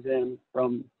bring logs in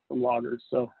from loggers,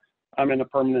 so I'm in a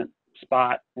permanent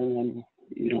spot, and then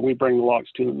we bring the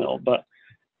logs to the mill. But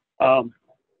the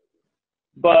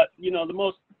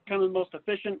most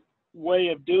efficient way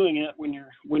of doing it when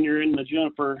you're in the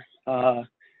juniper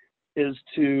is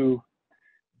to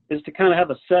kind of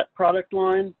have a set product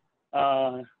line,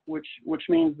 which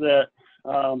means that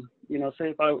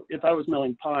say if I was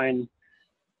milling pine,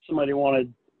 somebody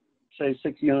wanted say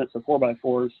 6 units of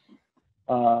 4x4s,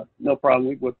 no problem,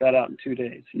 we'd whip that out in 2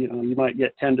 days. You might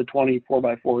get 10 to 20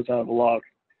 4x4s out of a log.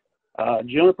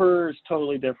 Juniper is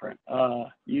totally different.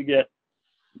 You get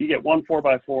 1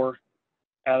 4x4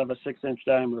 out of a 6-inch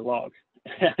diameter log,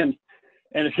 and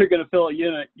if you're going to fill a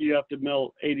unit, you have to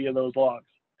mill 80 of those logs.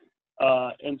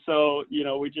 And so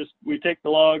we take the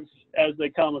logs as they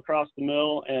come across the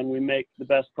mill, and we make the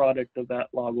best product of that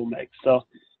log we'll make. So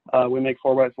we make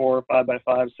 4x4,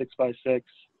 5x5, 6x6.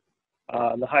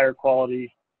 The higher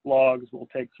quality logs we'll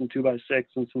take some 2x6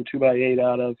 and some 2x8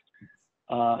 out of,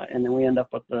 and then we end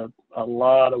up with a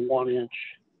lot of 1-inch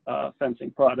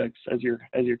fencing products as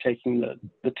you're taking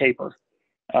the taper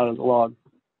out of the log.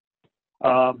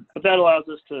 But that allows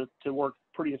us to work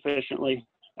pretty efficiently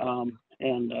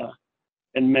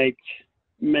and make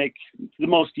the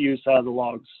most use out of the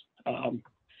logs.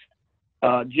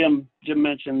 Jim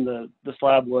mentioned the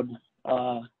slab wood.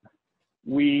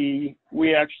 We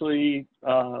actually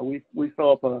we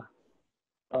fill up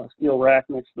a steel rack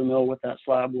next to the mill with that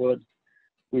slab wood.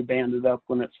 We band it up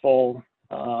when it's full,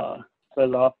 set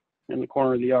it off in the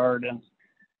corner of the yard, and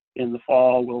in the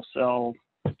fall we'll sell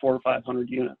 400 to 500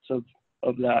 units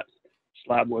of that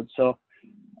slab wood. So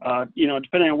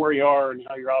depending on where you are and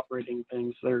how you're operating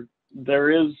things, there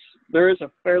is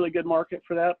a fairly good market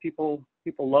for that. People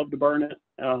love to burn it,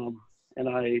 and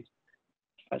I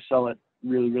sell it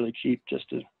really, really cheap just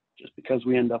because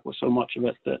we end up with so much of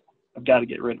it that I've got to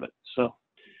get rid of it. So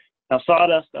now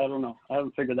sawdust, I don't know. I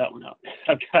haven't figured that one out.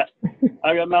 I've got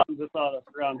mountains of sawdust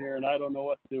around here, and I don't know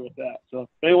what to do with that. So if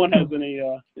anyone has any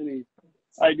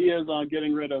ideas on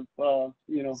getting rid of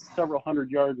several hundred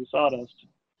yards of sawdust,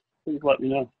 please let me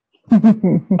know.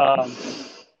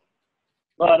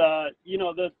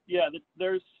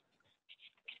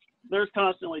 There's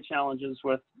constantly challenges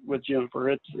with juniper.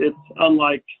 It's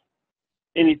unlike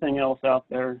anything else out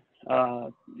there.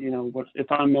 If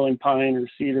I'm milling pine or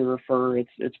cedar or fir,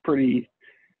 it's pretty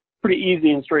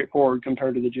easy and straightforward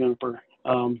compared to the juniper.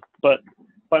 But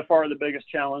by far the biggest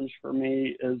challenge for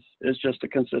me is just a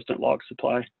consistent log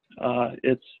supply. I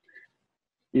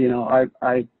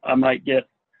might get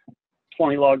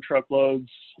 20 log truckloads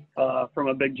from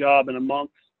a big job in a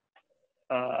month,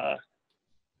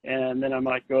 and then I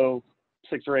might go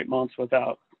 6 or 8 months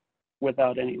without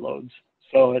without any loads.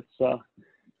 So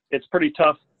it's pretty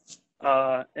tough.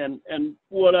 And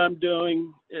what I'm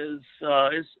doing is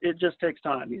it just takes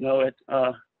time, you know,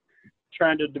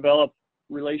 trying to develop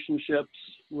relationships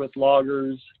with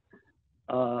loggers,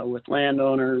 with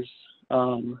landowners,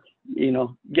 you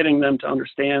know, getting them to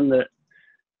understand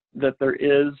that there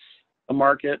is a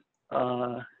market,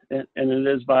 and it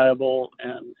is viable,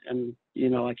 and you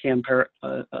know, I can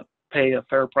pay a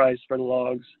fair price for the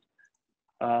logs.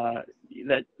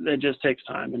 That just takes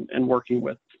time and working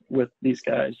with these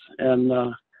guys, and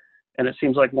it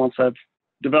seems like once I've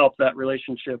developed that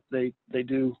relationship, they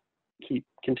do keep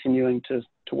continuing to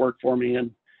work for me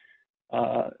and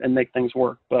make things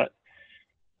work. But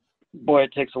boy,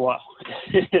 it takes a while.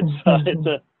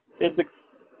 it's a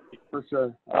for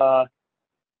sure.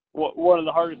 One of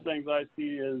the hardest things I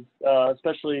see is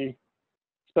especially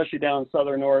down in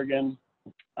Southern Oregon.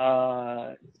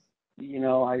 You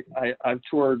know, I've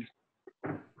toured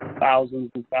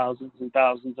thousands and thousands and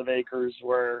thousands of acres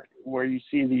where you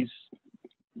see these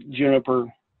juniper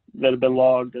that have been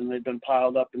logged, and they've been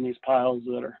piled up in these piles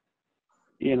that are,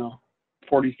 you know,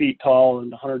 40 feet tall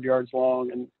and 100 yards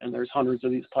long, and there's hundreds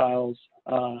of these piles.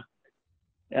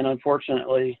 And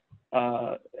unfortunately,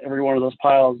 every one of those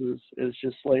piles is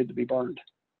just slated to be burned.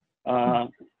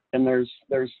 And there's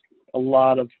a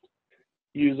lot of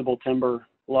usable timber,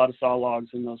 a lot of saw logs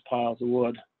in those piles of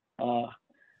wood.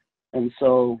 And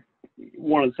so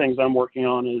one of the things I'm working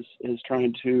on is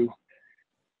trying to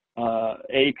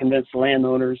convince the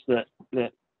landowners that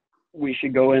we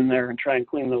should go in there and try and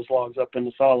clean those logs up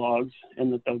into saw logs,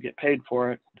 and that they'll get paid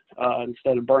for it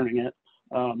instead of burning it.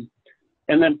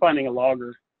 And then finding a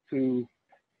logger who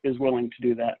is willing to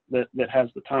do that has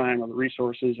the time or the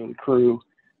resources or the crew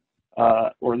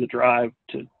or the drive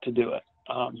to do it.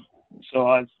 So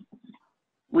I've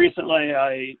recently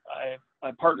I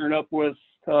partnered up with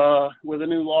a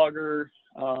new logger.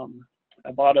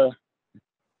 I bought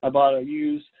a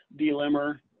used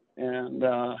delimber, and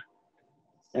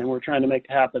we're trying to make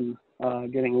it happen,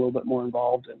 getting a little bit more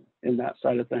involved in that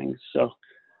side of things. So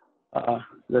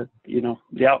you know,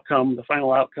 the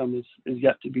final outcome is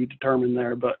yet to be determined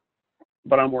there, but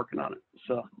I'm working on it.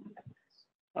 So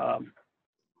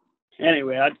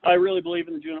anyway, I really believe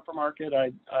in the juniper market.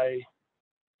 I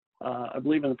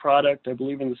believe in the product. I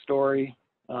believe in the story.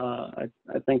 I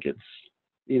think it's,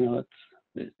 you know,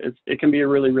 it can be a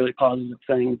really, really positive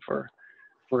thing for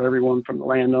everyone from the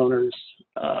landowners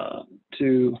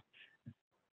to,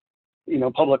 you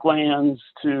know, public lands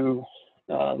to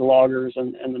the loggers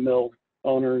and the mill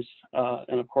owners,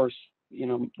 and of course, you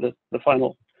know, the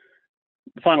final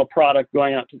product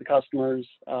going out to the customers.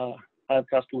 I have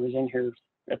customers in here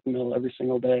at the mill every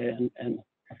single day, and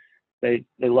they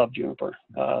love juniper.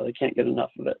 They can't get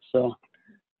enough of it. So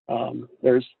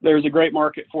there's a great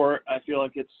market for it. I feel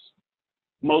like it's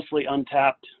mostly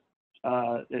untapped.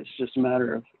 It's just a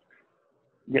matter of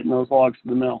getting those logs to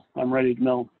the mill. I'm ready to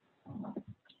mill.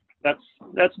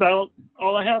 That's about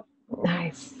all I have.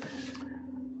 Nice.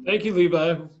 Thank you,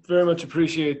 Levi. Very much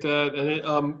appreciate that.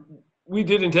 And we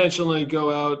did intentionally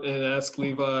go out and ask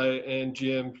Levi and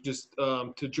Jim just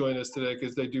to join us today,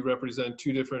 because they do represent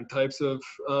two different types of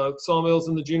sawmills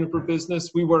in the juniper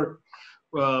business. We work,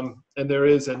 and there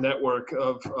is a network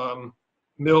of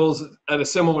mills at a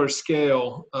similar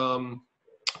scale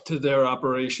to their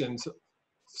operations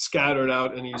scattered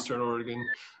out in Eastern Oregon.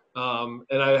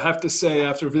 And I have to say,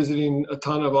 after visiting a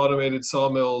ton of automated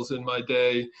sawmills in my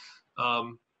day,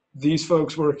 these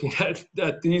folks working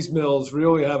at these mills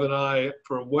really have an eye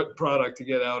for what product to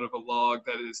get out of a log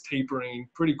that is tapering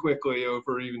pretty quickly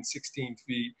over even 16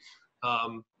 feet.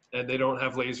 And they don't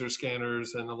have laser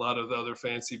scanners and a lot of the other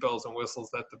fancy bells and whistles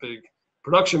that the big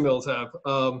production mills have.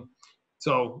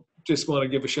 So just want to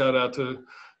give a shout out to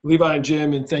Levi and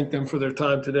Jim and thank them for their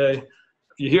time today.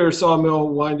 If you hear a sawmill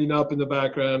winding up in the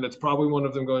background, it's probably one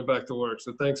of them going back to work.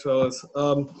 So thanks, fellas.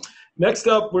 Next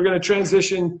up, we're going to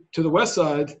transition to the west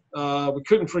side. We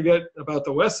couldn't forget about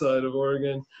the west side of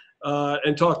Oregon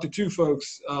and talk to two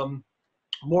folks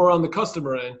more on the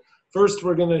customer end. First,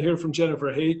 we're going to hear from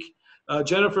Jennifer Hake.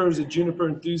 Jennifer is a juniper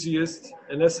enthusiast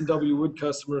and S&W wood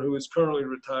customer who is currently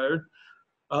retired.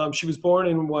 She was born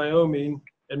in Wyoming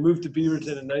and moved to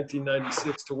Beaverton in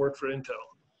 1996 to work for Intel.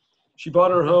 She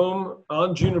bought her home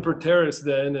on Juniper Terrace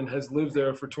then and has lived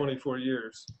there for 24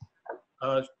 years.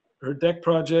 Her deck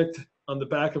project on the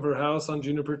back of her house on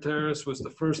Juniper Terrace was the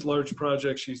first large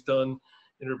project she's done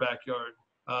in her backyard.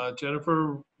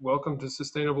 Jennifer, welcome to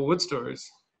Sustainable Wood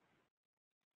Stories.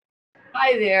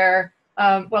 Hi there.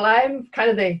 Well, I'm kind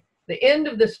of the end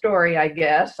of the story, I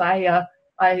guess. I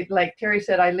like Terry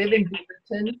said, I live in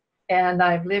Beaverton, and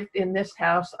I've lived in this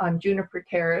house on Juniper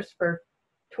Terrace for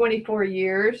 24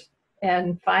 years.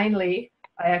 And finally,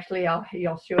 I'll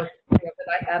show it, but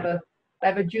I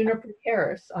have a Juniper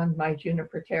Terrace on my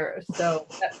Juniper Terrace. So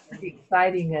that's pretty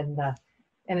exciting, and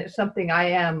it's something I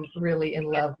am really in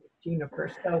love with,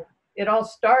 juniper. So it all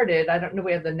started, I don't know,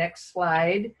 we have the next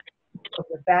slide of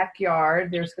the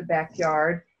backyard. There's the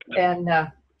backyard. And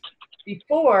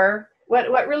before,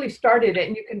 what really started it,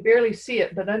 and you can barely see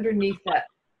it, but underneath that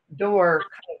door,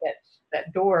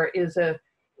 that door is a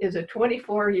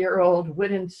 24-year-old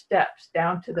wooden steps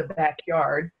down to the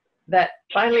backyard that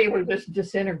finally were just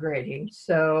disintegrating.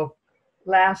 So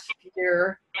last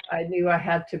year, I knew I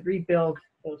had to rebuild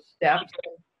those steps.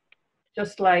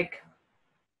 Just like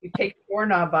you take the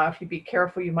doorknob off, you be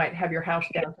careful, you might have your house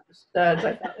down to the studs.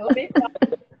 I thought, well, maybe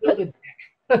I'll build a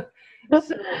deck.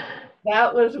 So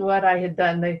that was what I had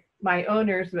done. My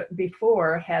owners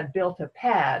before had built a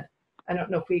pad. I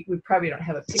don't know if we probably don't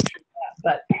have a picture of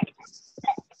that, but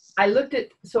I looked at,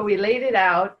 so we laid it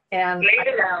out and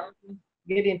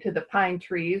get into the pine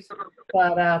trees,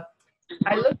 but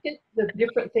I looked at the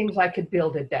different things I could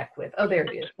build a deck with. Oh, there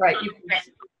it is, right. You can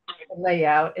see the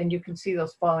layout and you can see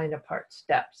those falling apart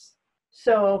steps.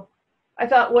 So I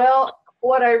thought, well,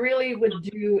 what I really would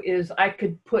do is I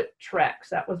could put Trex.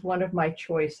 That was one of my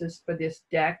choices for this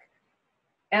deck.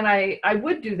 And I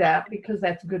would do that because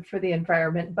that's good for the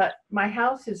environment. But my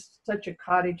house is such a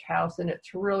cottage house and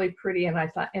it's really pretty. And I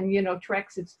thought, and you know,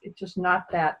 Trex, it's just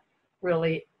not that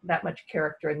really that much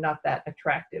character and not that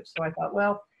attractive. So I thought,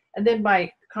 well, and then my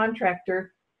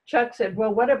contractor, Chuck, said,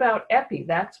 well, what about Epi?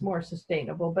 That's more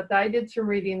sustainable. But I did some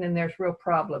reading and there's real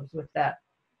problems with that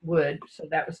wood. So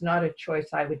that was not a choice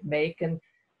I would make. And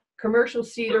commercial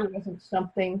cedar wasn't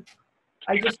something,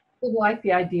 I just didn't like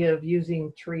the idea of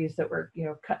using trees that were, you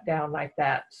know, cut down like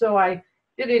that. So I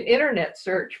did an internet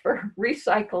search for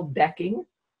recycled decking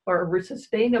or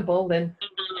sustainable and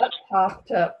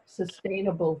topped up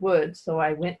sustainable wood. So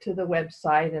I went to the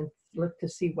website and looked to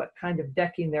see what kind of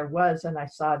decking there was, and I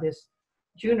saw this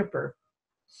juniper.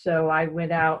 So I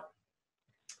went out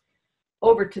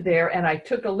over to there and I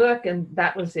took a look, and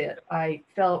that was it. I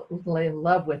fell in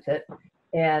love with it,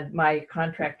 and my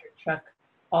contractor Chuck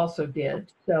also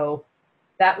did. So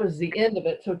that was the end of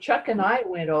it. So Chuck and I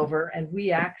went over and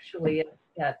we actually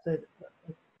at the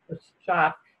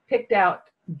shop picked out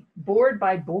board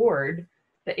by board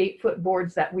the 8-foot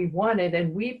boards that we wanted,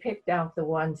 and we picked out the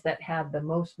ones that had the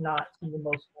most knots and the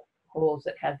most holes,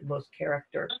 that had the most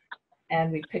character.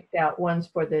 And we picked out ones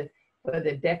for the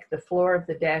deck, the floor of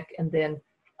the deck, and then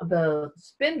the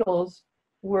spindles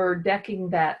were decking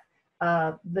that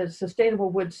the sustainable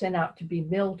wood sent out to be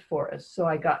milled for us. So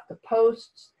I got the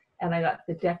posts and I got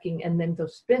the decking and then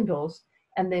those spindles.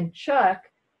 And then Chuck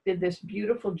did this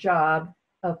beautiful job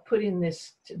of putting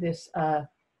this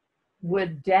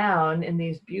wood down in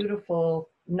these beautiful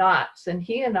knots. And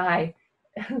he and I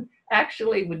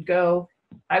actually would go,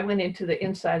 I went into the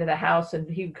inside of the house and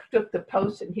he took the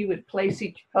posts and he would place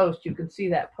each post. You can see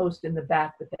that post in the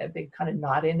back with that big kind of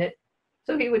knot in it.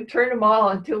 So he would turn them all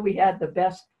until we had the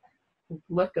best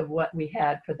look of what we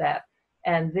had for that.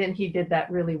 And then he did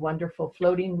that really wonderful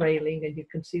floating railing, and you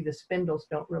can see the spindles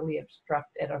don't really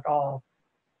obstruct it at all.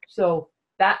 So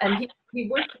that, and he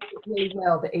worked really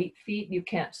well. The 8 feet, you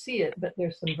can't see it, but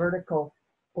there's some vertical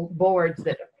boards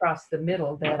that across the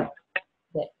middle that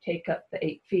take up the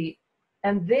 8 feet.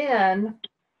 And then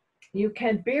you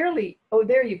can barely, oh,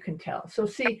 there you can tell. So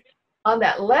see, on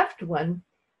that left one,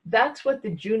 that's what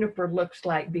the juniper looks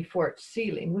like before it's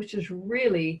sealing, which is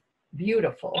really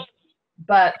beautiful.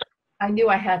 But I knew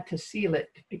I had to seal it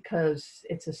because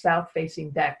it's a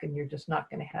south-facing deck and you're just not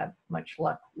going to have much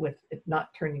luck with it not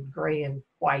turning gray and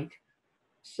white.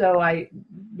 So I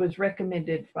was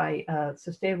recommended by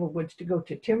Sustainable Woods to go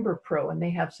to Timber Pro, and they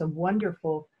have some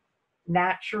wonderful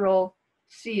natural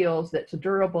seals that's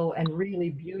durable and really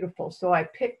beautiful. So I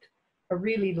picked a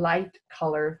really light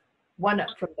color, one up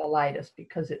from the lightest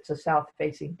because it's a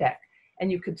south-facing deck.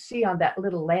 And you could see on that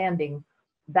little landing,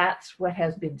 that's what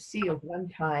has been sealed one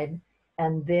time.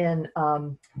 And then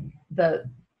on the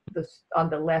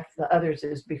left, the others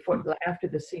is after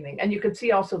the sealing. And you can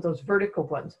see also those vertical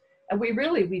ones. And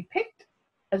we picked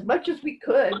as much as we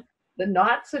could, the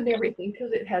knots and everything,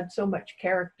 because it had so much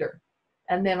character.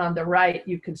 And then on the right,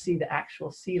 you can see the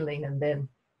actual sealing. And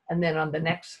then on the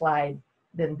next slide,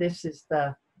 then this is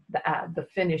the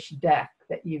finished deck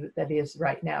that is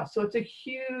right now. So it's a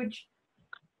huge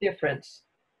difference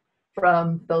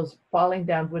from those falling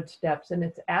down wood steps, and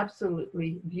it's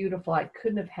absolutely beautiful. I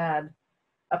couldn't have had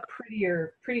a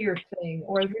prettier thing,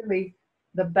 or really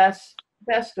the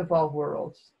best of all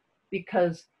worlds,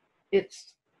 because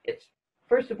it's it's,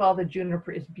 first of all, the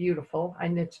juniper is beautiful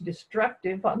and it's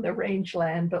destructive on the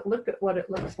rangeland, but look at what it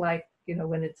looks like, you know,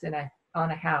 when it's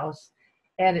on a house,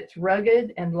 and it's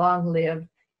rugged and long-lived,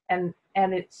 and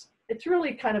it's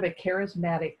really kind of a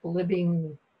charismatic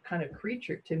living kind of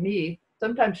creature to me.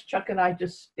 Sometimes Chuck and I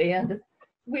just stand,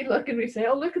 we look and we say,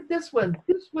 oh, look at this one,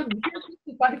 this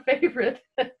is my favorite.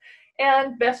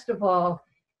 And best of all,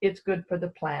 it's good for the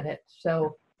planet.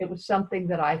 So it was something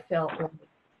that I felt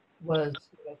was,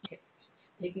 you know,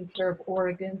 taking care of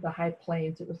Oregon, the high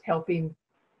plains. It was helping.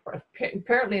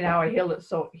 Apparently now here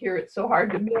it's so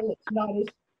hard to mill. It's not as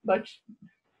much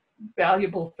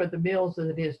valuable for the mills as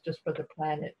it is just for the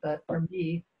planet. But for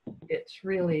me, it's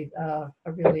really a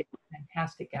really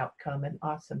fantastic outcome and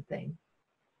awesome thing.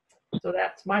 So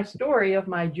that's my story of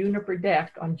my juniper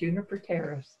deck on Juniper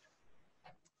Terrace.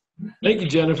 Thank you,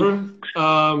 Jennifer.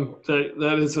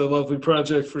 That is a lovely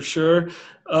project for sure.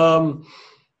 So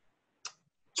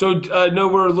I know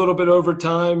we're a little bit over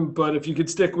time, but if you could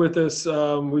stick with us,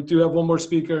 we do have one more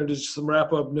speaker and just some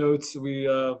wrap-up notes. We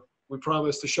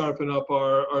promise to sharpen up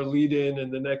our lead-in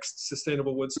and the next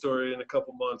sustainable wood story in a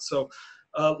couple months. So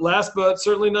last but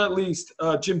certainly not least,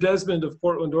 Jim Desmond of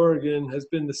Portland, Oregon, has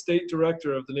been the state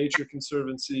director of the Nature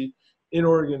Conservancy in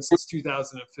Oregon since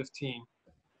 2015.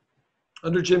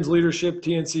 Under Jim's leadership,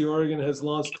 TNC Oregon has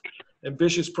launched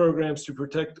ambitious programs to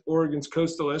protect Oregon's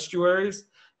coastal estuaries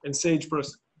and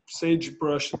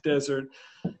sagebrush desert,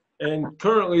 and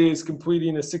currently is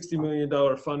completing a $60 million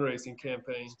fundraising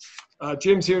campaign.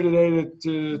 Jim's here today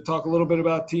to talk a little bit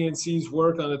about TNC's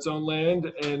work on its own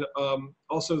land, and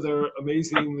also their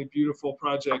amazingly beautiful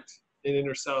project in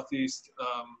Inner Southeast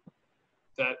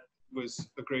that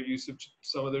was a great use of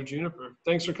some of their juniper.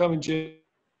 Thanks for coming, Jim.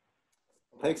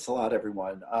 Thanks a lot,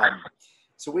 everyone.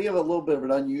 So we have a little bit of an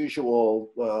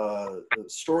unusual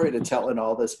story to tell in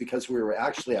all this, because we were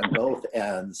actually on both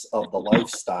ends of the life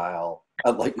cycle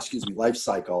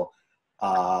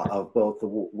of both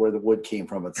where the wood came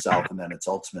from itself and then its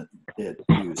ultimate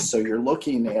use. So you're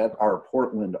looking at our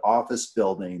Portland office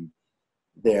building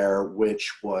there,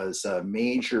 which was a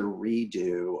major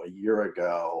redo a year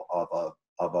ago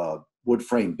of a wood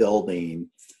frame building.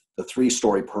 The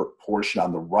three-story portion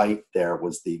on the right there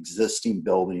was the existing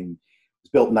building. It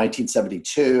was built in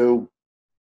 1972.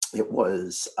 It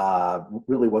was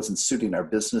really wasn't suiting our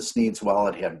business needs well.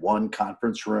 It had one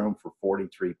conference room for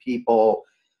 43 people.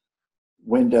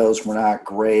 Windows were not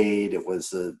great.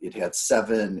 It had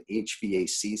 7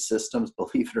 HVAC systems,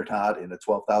 believe it or not, in a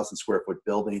 12,000 square foot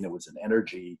building. It was an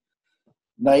energy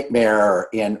nightmare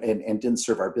and didn't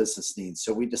serve our business needs.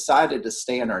 So we decided to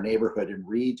stay in our neighborhood and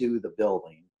redo the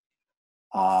building.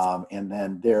 And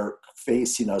then they're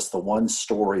facing us the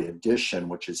one-story addition,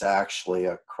 which is actually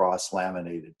a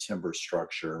cross-laminated timber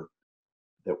structure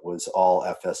that was all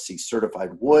FSC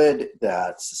certified wood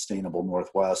that Sustainable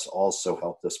Northwest also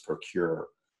helped us procure,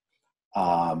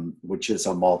 which is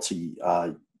a multi-use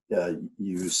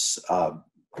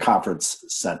conference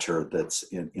center that's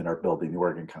in our building, the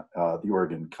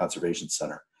Oregon Conservation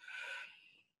Center.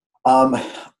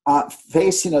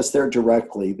 Facing us there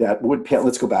directly, that wood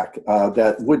let's go back.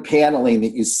 That wood paneling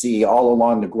that you see all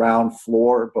along the ground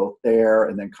floor, both there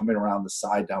and then coming around the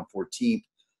side down 14th,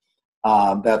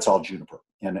 that's all juniper,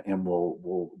 and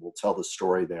we'll tell the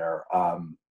story there.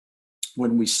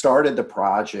 When we started the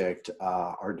project,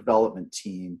 our development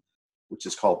team, which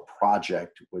is called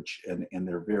Project,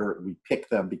 we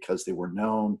picked them because they were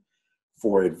known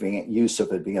for use of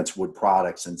advanced wood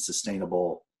products and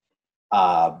sustainable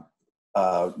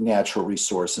natural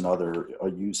resource and other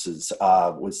uses,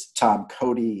 was Tom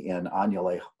Cody and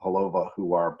Anjali Halova,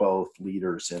 who are both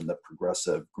leaders in the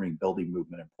progressive green building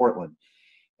movement in Portland.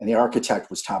 And the architect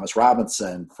was Thomas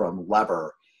Robinson from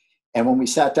Lever. And when we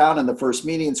sat down in the first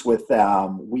meetings with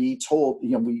them, we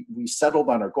settled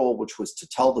on our goal, which was to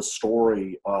tell the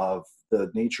story of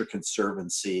the Nature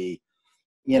Conservancy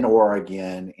in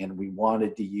Oregon. And we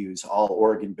wanted to use all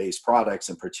Oregon-based products,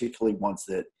 and particularly ones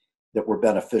that were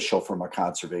beneficial from a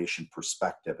conservation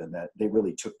perspective, and that they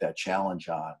really took that challenge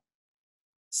on.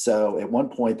 So at one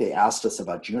point they asked us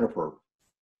about juniper,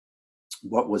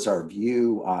 what was our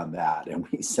view on that? And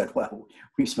we said, well,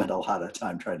 we spent a lot of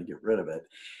time trying to get rid of it.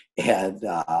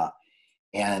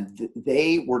 And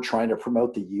they were trying to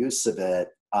promote the use of it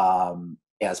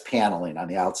as paneling on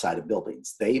the outside of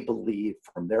buildings. They believed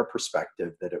from their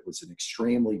perspective that it was an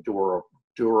extremely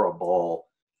durable,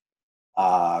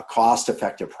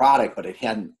 cost-effective product, but it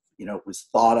hadn't, it was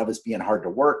thought of as being hard to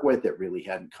work with. It really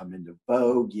hadn't come into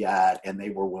vogue yet, and they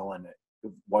were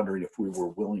wondering if we were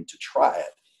willing to try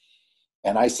it.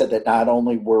 And I said that not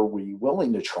only were we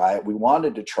willing to try it, we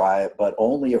wanted to try it, but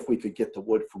only if we could get the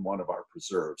wood from one of our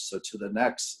preserves. So to the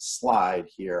next slide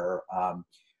here,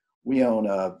 we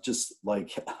own just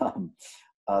like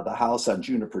the house on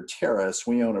Juniper Terrace,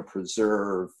 we own a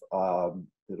preserve,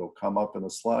 it'll come up in a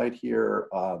slide here,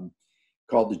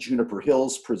 called the Juniper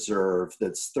Hills Preserve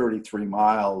that's 33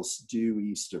 miles due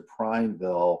east of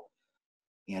Prineville,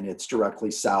 and it's directly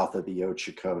south of the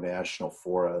Ochico National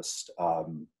Forest.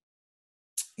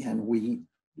 And we,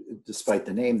 despite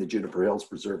the name, the Juniper Hills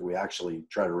Preserve, we actually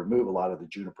try to remove a lot of the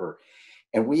juniper.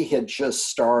 And we had just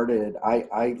started,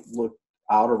 I looked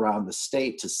out around the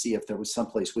state to see if there was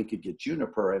someplace we could get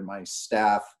juniper, and my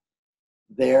staff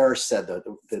there said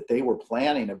that they were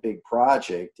planning a big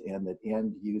project and that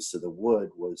end use of the wood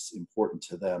was important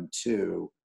to them too.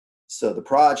 So the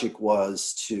project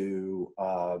was to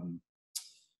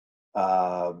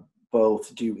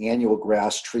both do annual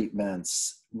grass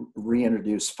treatments,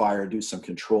 reintroduce fire, do some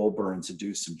control burns, and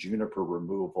do some juniper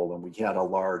removal. And we had a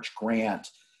large grant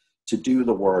to do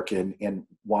the work and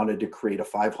wanted to create a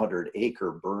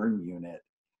 500-acre burn unit.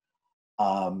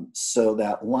 So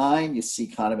that line you see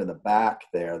kind of in the back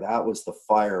there, that was the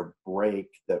fire break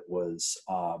that was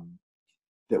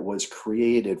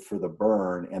created for the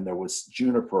burn, and there was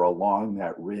juniper along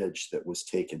that ridge that was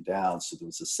taken down. So there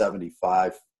was a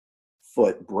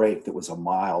 75-foot break that was a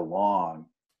mile long.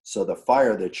 So the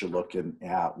fire that you're looking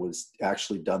at was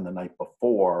actually done the night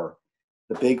before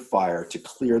the big fire to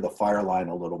clear the fire line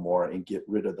a little more and get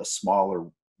rid of the smaller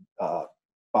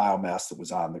biomass that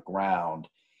was on the ground.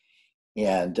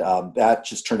 And that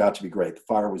just turned out to be great. The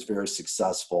fire was very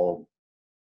successful.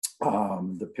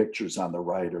 The pictures on the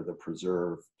right are the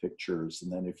preserve pictures.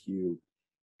 And then if you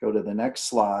go to the next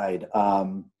slide,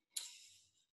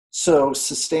 so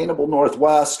Sustainable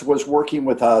Northwest was working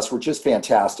with us. We're just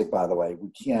fantastic, by the way. We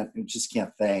just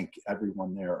can't thank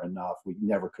everyone there enough. We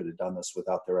never could have done this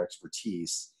without their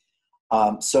expertise.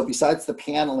 So besides the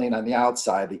paneling on the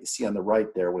outside that you see on the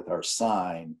right there with our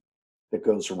sign that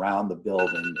goes around the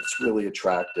building, it's really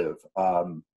attractive.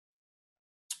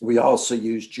 We also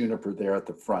use juniper there at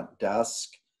the front desk.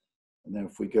 And then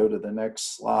if we go to the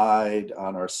next slide,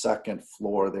 on our second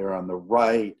floor there on the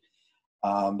right,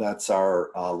 that's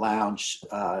our lounge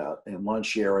and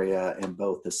lunch area, and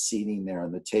both the seating there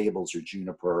and the tables are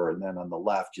juniper. And then on the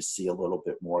left, you see a little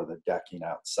bit more of the decking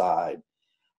outside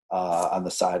on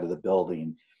the side of the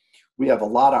building. We have a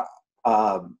lot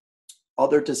of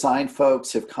other design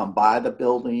folks have come by the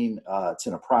building. It's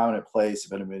in a prominent place.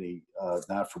 If anybody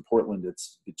not from Portland,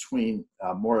 it's between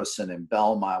Morrison and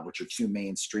Belmont, which are two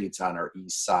main streets on our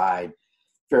east side,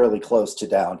 fairly close to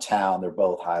downtown. They're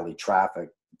both highly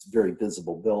trafficked. It's a very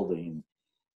visible building.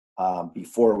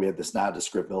 Before we had this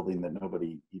nondescript building that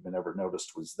nobody even ever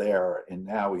noticed was there. And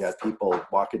now we got people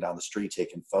walking down the street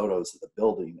taking photos of the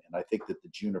building. And I think that the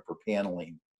juniper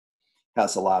paneling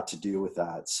has a lot to do with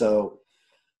that. So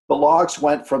the logs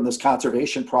went from this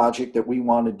conservation project that we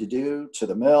wanted to do to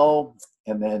the mill,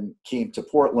 and then came to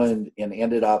Portland and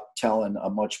ended up telling a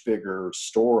much bigger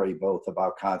story, both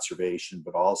about conservation,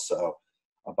 but also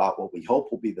about what we hope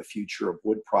will be the future of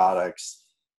wood products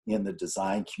in the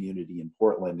design community in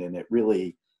Portland. And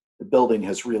the building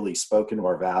has really spoken to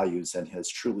our values and has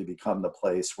truly become the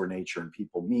place where nature and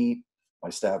people meet. My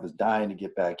staff is dying to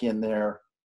get back in there.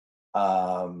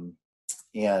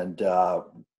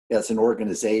 As an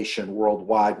organization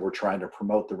worldwide, we're trying to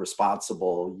promote the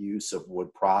responsible use of wood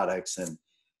products, and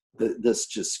this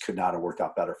just could not have worked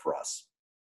out better for us.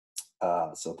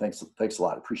 So thanks a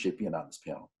lot. Appreciate being on this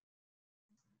panel.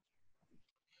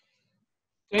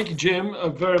 Thank you, Jim. I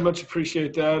very much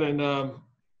appreciate that. And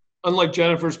unlike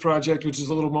Jennifer's project, which is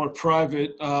a little more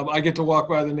private, I get to walk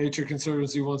by the Nature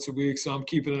Conservancy once a week, so I'm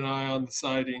keeping an eye on the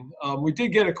siding. We did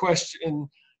get a question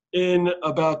in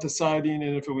about the siding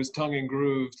and if it was tongue and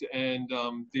grooved, and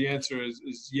the answer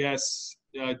is yes.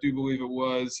 I do believe it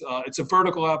was. It's a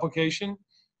vertical application,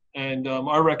 and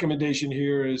our recommendation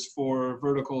here is for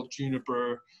vertical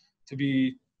juniper to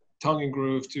be tongue and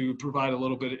groove to provide a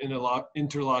little bit of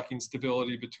interlocking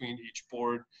stability between each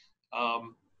board.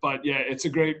 But yeah, it's a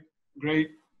great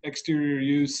exterior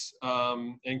use,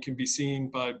 and can be seen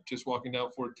by just walking down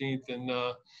 14th and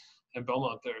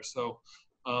Belmont there. So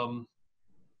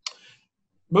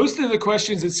most of the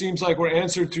questions, it seems like, were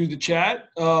answered through the chat.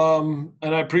 And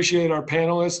I appreciate our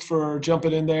panelists for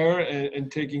jumping in there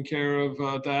and taking care of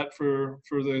that for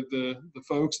the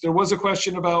folks. There was a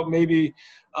question about maybe,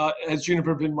 has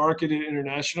juniper been marketed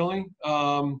internationally?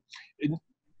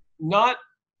 Not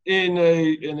in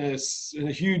a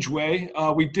huge way.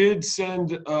 We did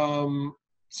send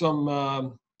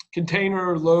some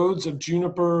container loads of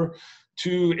juniper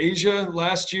to Asia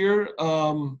last year,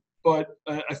 but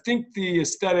I think the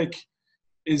aesthetic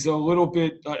is a little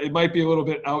bit, it might be a little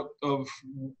bit out of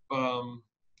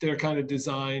their kind of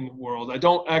design world. I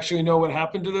don't actually know what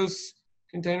happened to those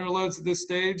container loads at this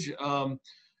stage,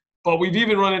 but we've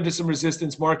even run into some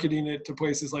resistance marketing it to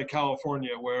places like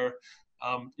California, where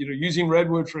using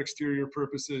redwood for exterior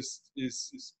purposes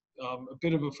is a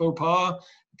bit of a faux pas.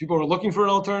 People are looking for an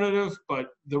alternative, but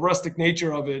the rustic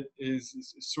nature of it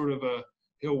is sort of a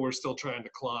hill we're still trying to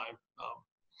climb.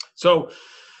 So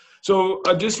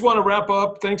I just want to wrap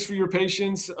up. Thanks for your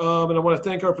patience. And I want to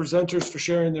thank our presenters for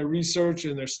sharing their research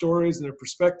and their stories and their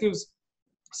perspectives.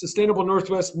 Sustainable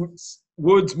Northwest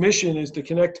Wood's mission is to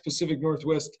connect Pacific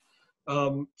Northwest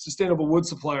sustainable wood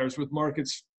suppliers with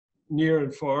markets near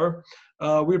and far.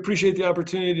 We appreciate the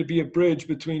opportunity to be a bridge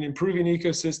between improving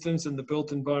ecosystems and the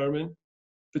built environment,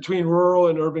 between rural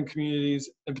and urban communities,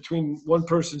 and between one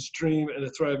person's dream and a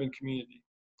thriving community.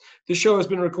 This show has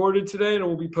been recorded today and it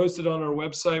will be posted on our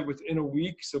website within a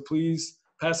week, so please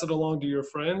pass it along to your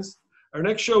friends. Our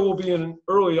next show will be in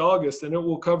early August, and it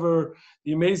will cover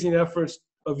the amazing efforts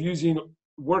of using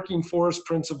working forest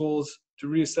principles to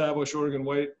reestablish Oregon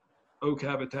white oak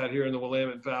habitat here in the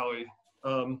Willamette Valley.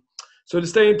 So to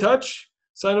stay in touch,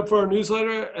 sign up for our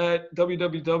newsletter at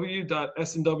www.snwwood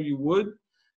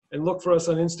and look for us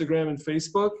on Instagram and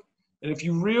Facebook. And if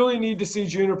you really need to see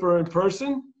Juniper in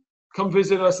person, come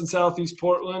visit us in Southeast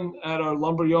Portland at our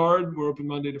lumber yard. We're open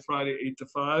Monday to Friday, 8 to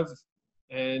 5.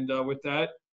 And with that,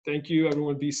 thank you.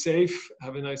 Everyone be safe.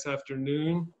 Have a nice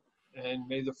afternoon. And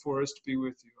may the forest be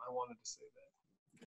with you. I wanted to say that.